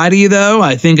going to lie to you, though.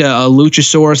 I think a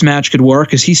Luchasaurus match could work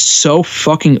because he's so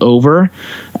fucking over.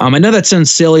 I know that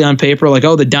sounds silly on paper, like,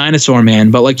 oh, the dinosaur man,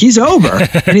 but like he's over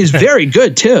and he's very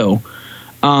good, too.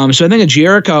 So I think a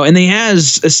Jericho, and he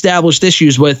has established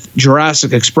issues with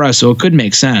Jurassic Express, so it could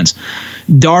make sense.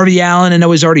 Darby Allin, I know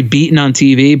he's already beaten on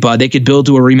TV, but they could build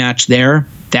to a rematch there.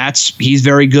 He's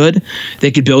very good.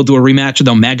 They could build to a rematch with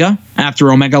Omega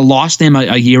after Omega lost him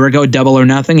a year ago, Double or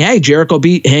Nothing. Hey, Jericho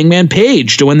beat Hangman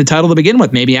Page to win the title to begin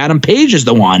with. Maybe Adam Page is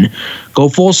the one. Go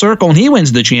full circle and he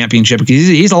wins the championship because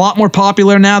he's a lot more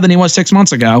popular now than he was 6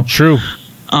 months ago. True.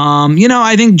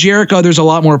 I think Jericho, there's a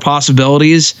lot more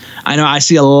possibilities. I know I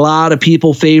see a lot of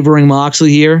people favoring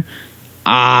Moxley here.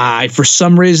 For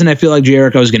some reason, I feel like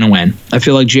Jericho is going to win. I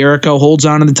feel like Jericho holds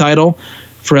on to the title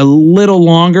for a little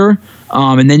longer,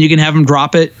 and then you can have him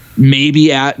drop it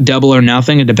maybe at Double or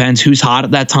Nothing. It depends who's hot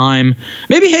at that time.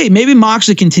 Maybe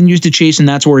Moxley continues to chase, and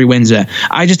that's where he wins it.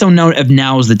 I just don't know if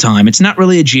now is the time. It's not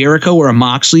really a Jericho or a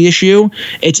Moxley issue.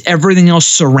 It's everything else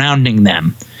surrounding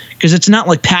them. Because it's not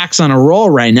like Pac's on a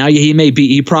roll right now.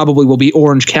 He probably will be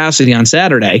Orange Cassidy on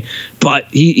Saturday, but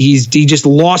he just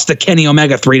lost to Kenny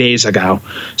Omega 3 days ago.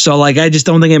 So like I just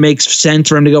don't think it makes sense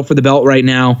for him to go for the belt right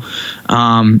now.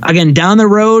 Again, down the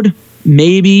road,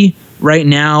 maybe. Right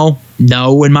now,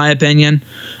 no, in my opinion.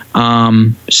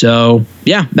 So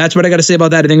yeah, that's what I got to say about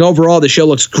that. I think overall the show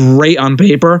looks great on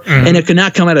paper, and it could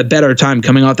not come at a better time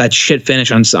coming off that shit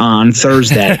finish on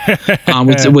Thursday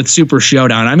with Super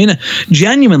Showdown. I mean,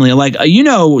 genuinely, like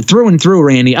through and through,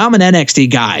 Randy, I'm an NXT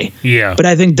guy. Yeah, but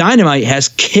I think Dynamite has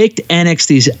kicked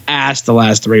NXT's ass the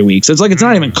last 3 weeks. It's like it's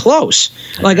not even close.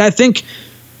 Like I think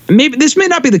maybe this may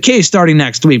not be the case starting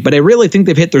next week, but I really think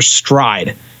they've hit their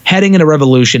stride heading into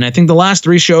Revolution. I think the last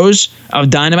 3 shows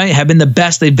of Dynamite have been the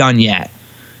best they've done yet.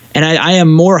 And I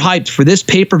am more hyped for this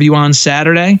pay-per-view on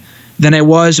Saturday than I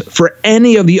was for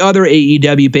any of the other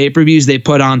AEW pay-per-views they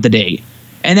put on to date.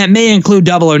 And that may include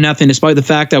Double or Nothing, despite the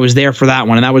fact I was there for that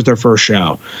one, and that was their first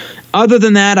show. Other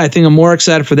than that, I think I'm more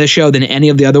excited for this show than any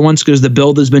of the other ones because the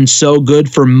build has been so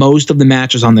good for most of the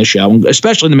matches on this show,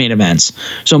 especially the main events.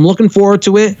 So I'm looking forward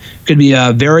to it. Could be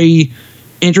a very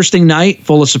interesting night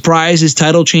full of surprises,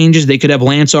 title changes. They could have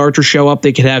Lance Archer show up.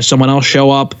 They could have someone else show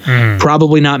up.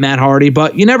 Probably not Matt Hardy,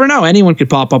 but you never know. Anyone could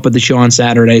pop up at the show on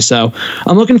Saturday. So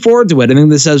I'm looking forward to it. I think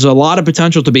this has a lot of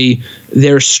potential to be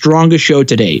their strongest show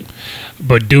to date.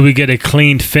 But do we get a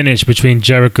clean finish between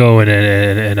Jericho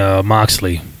and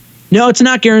Moxley? No, it's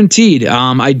not guaranteed.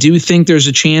 I do think there's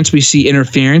a chance we see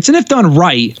interference, and if done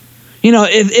right,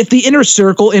 if the inner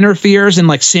circle interferes and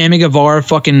like Sammy Guevara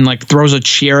fucking like throws a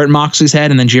chair at Moxley's head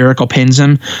and then Jericho pins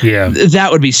him, that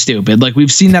would be stupid. Like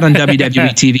we've seen that on WWE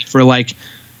TV for like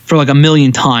a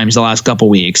million times the last couple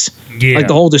weeks. Yeah. Like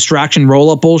the whole distraction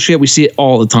roll-up bullshit, we see it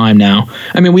all the time now.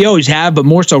 I mean, we always have, but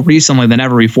more so recently than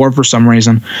ever before for some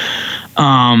reason.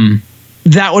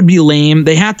 That would be lame.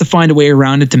 They have to find a way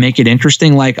around it to make it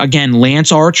interesting. Like, again,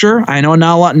 Lance Archer. I know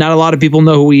not a lot of people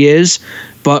know who he is,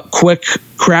 but quick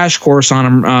crash course on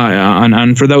him.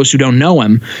 On for those who don't know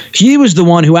him, he was the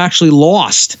one who actually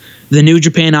lost the New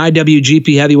Japan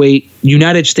IWGP Heavyweight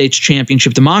United States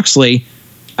Championship to Moxley,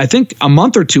 I think a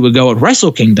month or two ago at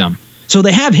Wrestle Kingdom. So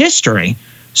they have history.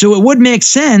 So it would make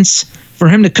sense for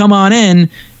him to come on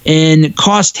in and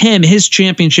cost him his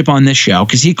championship on this show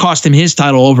because he cost him his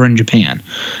title over in Japan.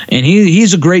 And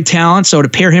he's a great talent, so to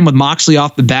pair him with Moxley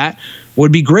off the bat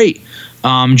would be great.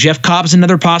 Jeff Cobb's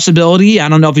another possibility. I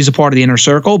don't know if he's a part of the inner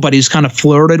circle, but he's kind of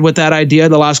flirted with that idea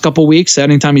the last couple of weeks,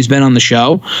 anytime he's been on the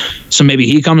show. So maybe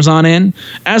he comes on in.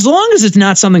 As long as it's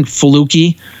not something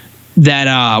fluky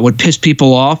that would piss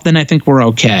people off, then I think we're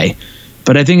okay.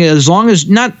 But I think as long as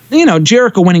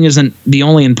Jericho winning isn't the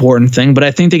only important thing, but I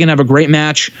think they can have a great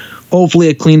match, hopefully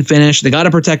a clean finish. They got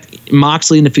to protect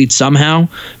Moxley in defeat somehow,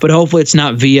 but hopefully it's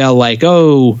not via like,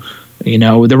 the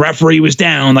referee was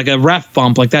down, like a ref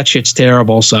bump, like that shit's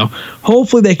terrible. So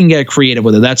hopefully they can get creative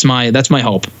with it. That's my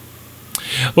hope.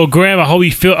 Well, Graham, I hope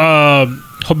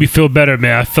you feel better,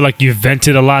 man. I feel like you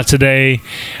vented a lot today.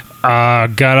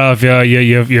 Got off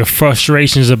your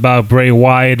frustrations about Bray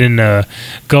Wyatt and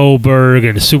Goldberg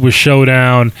and the Super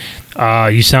Showdown.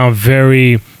 You sound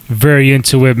very, very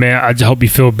into it, man. I just hope you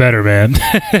feel better, man.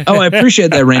 Oh, I appreciate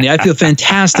that, Randy. I feel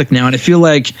fantastic now, and I feel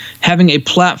like having a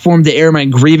platform to air my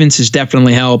grievances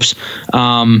definitely helps.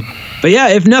 But yeah,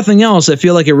 if nothing else, I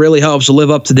feel like it really helps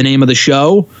live up to the name of the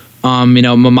show.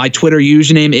 My Twitter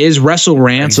username is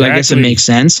WrestleRant, so I guess it makes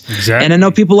sense. Exactly. And I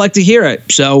know people like to hear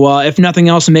it. So if nothing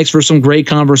else, it makes for some great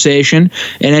conversation.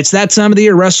 And it's that time of the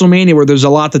year, WrestleMania, where there's a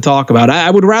lot to talk about.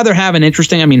 I would rather have an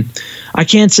interesting, I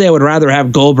can't say I would rather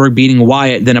have Goldberg beating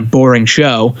Wyatt than a boring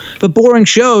show. But boring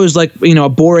shows, like, a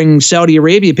boring Saudi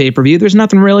Arabia pay-per-view, there's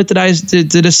nothing really to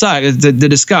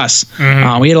discuss.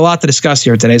 We had a lot to discuss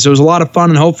here today. So it was a lot of fun,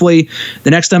 and hopefully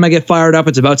the next time I get fired up,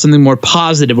 it's about something more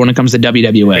positive when it comes to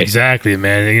WWE. Exactly,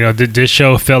 man. This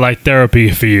show felt like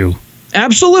therapy for you.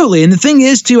 Absolutely. And the thing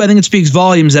is, too, I think it speaks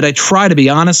volumes that I try to be,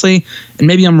 honestly, and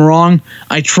maybe I'm wrong,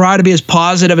 I try to be as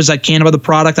positive as I can about the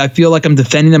product. I feel like I'm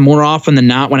defending them more often than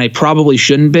not when I probably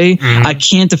shouldn't be. I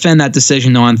can't defend that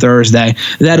decision, though, on Thursday.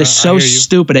 That is so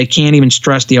stupid. I can't even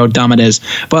stress how dumb it is.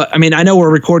 But, I know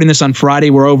we're recording this on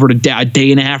Friday. We're over a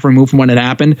day and a half removed from when it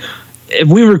happened. If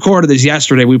we recorded this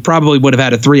yesterday, we probably would have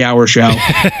had a 3-hour show.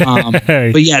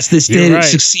 But yes, this did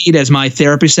succeed as my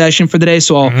therapy session for the day.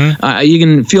 So you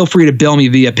can feel free to bill me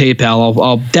via PayPal.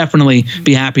 I'll definitely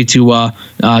be happy to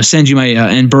send you my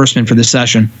reimbursement for this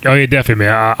session. Oh, yeah, definitely,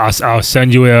 man. I'll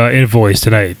send you an invoice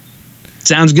tonight.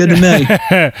 Sounds good to me.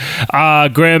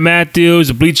 Graham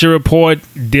Matthews, Bleacher Report,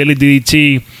 Daily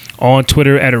DDT. On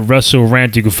Twitter at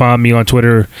WrestleRant. You can find me on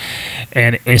Twitter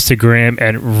and Instagram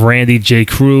at Randy J.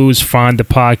 Cruz. Find the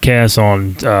podcast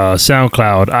on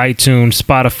SoundCloud, iTunes,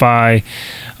 Spotify,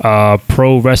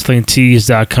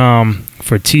 ProWrestlingTees.com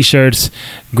for t-shirts.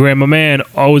 Graham, my man,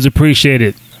 always appreciate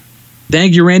it.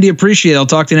 Thank you, Randy. Appreciate it. I'll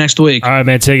talk to you next week. All right,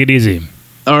 man. Take it easy.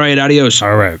 All right. Adios.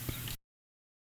 All right.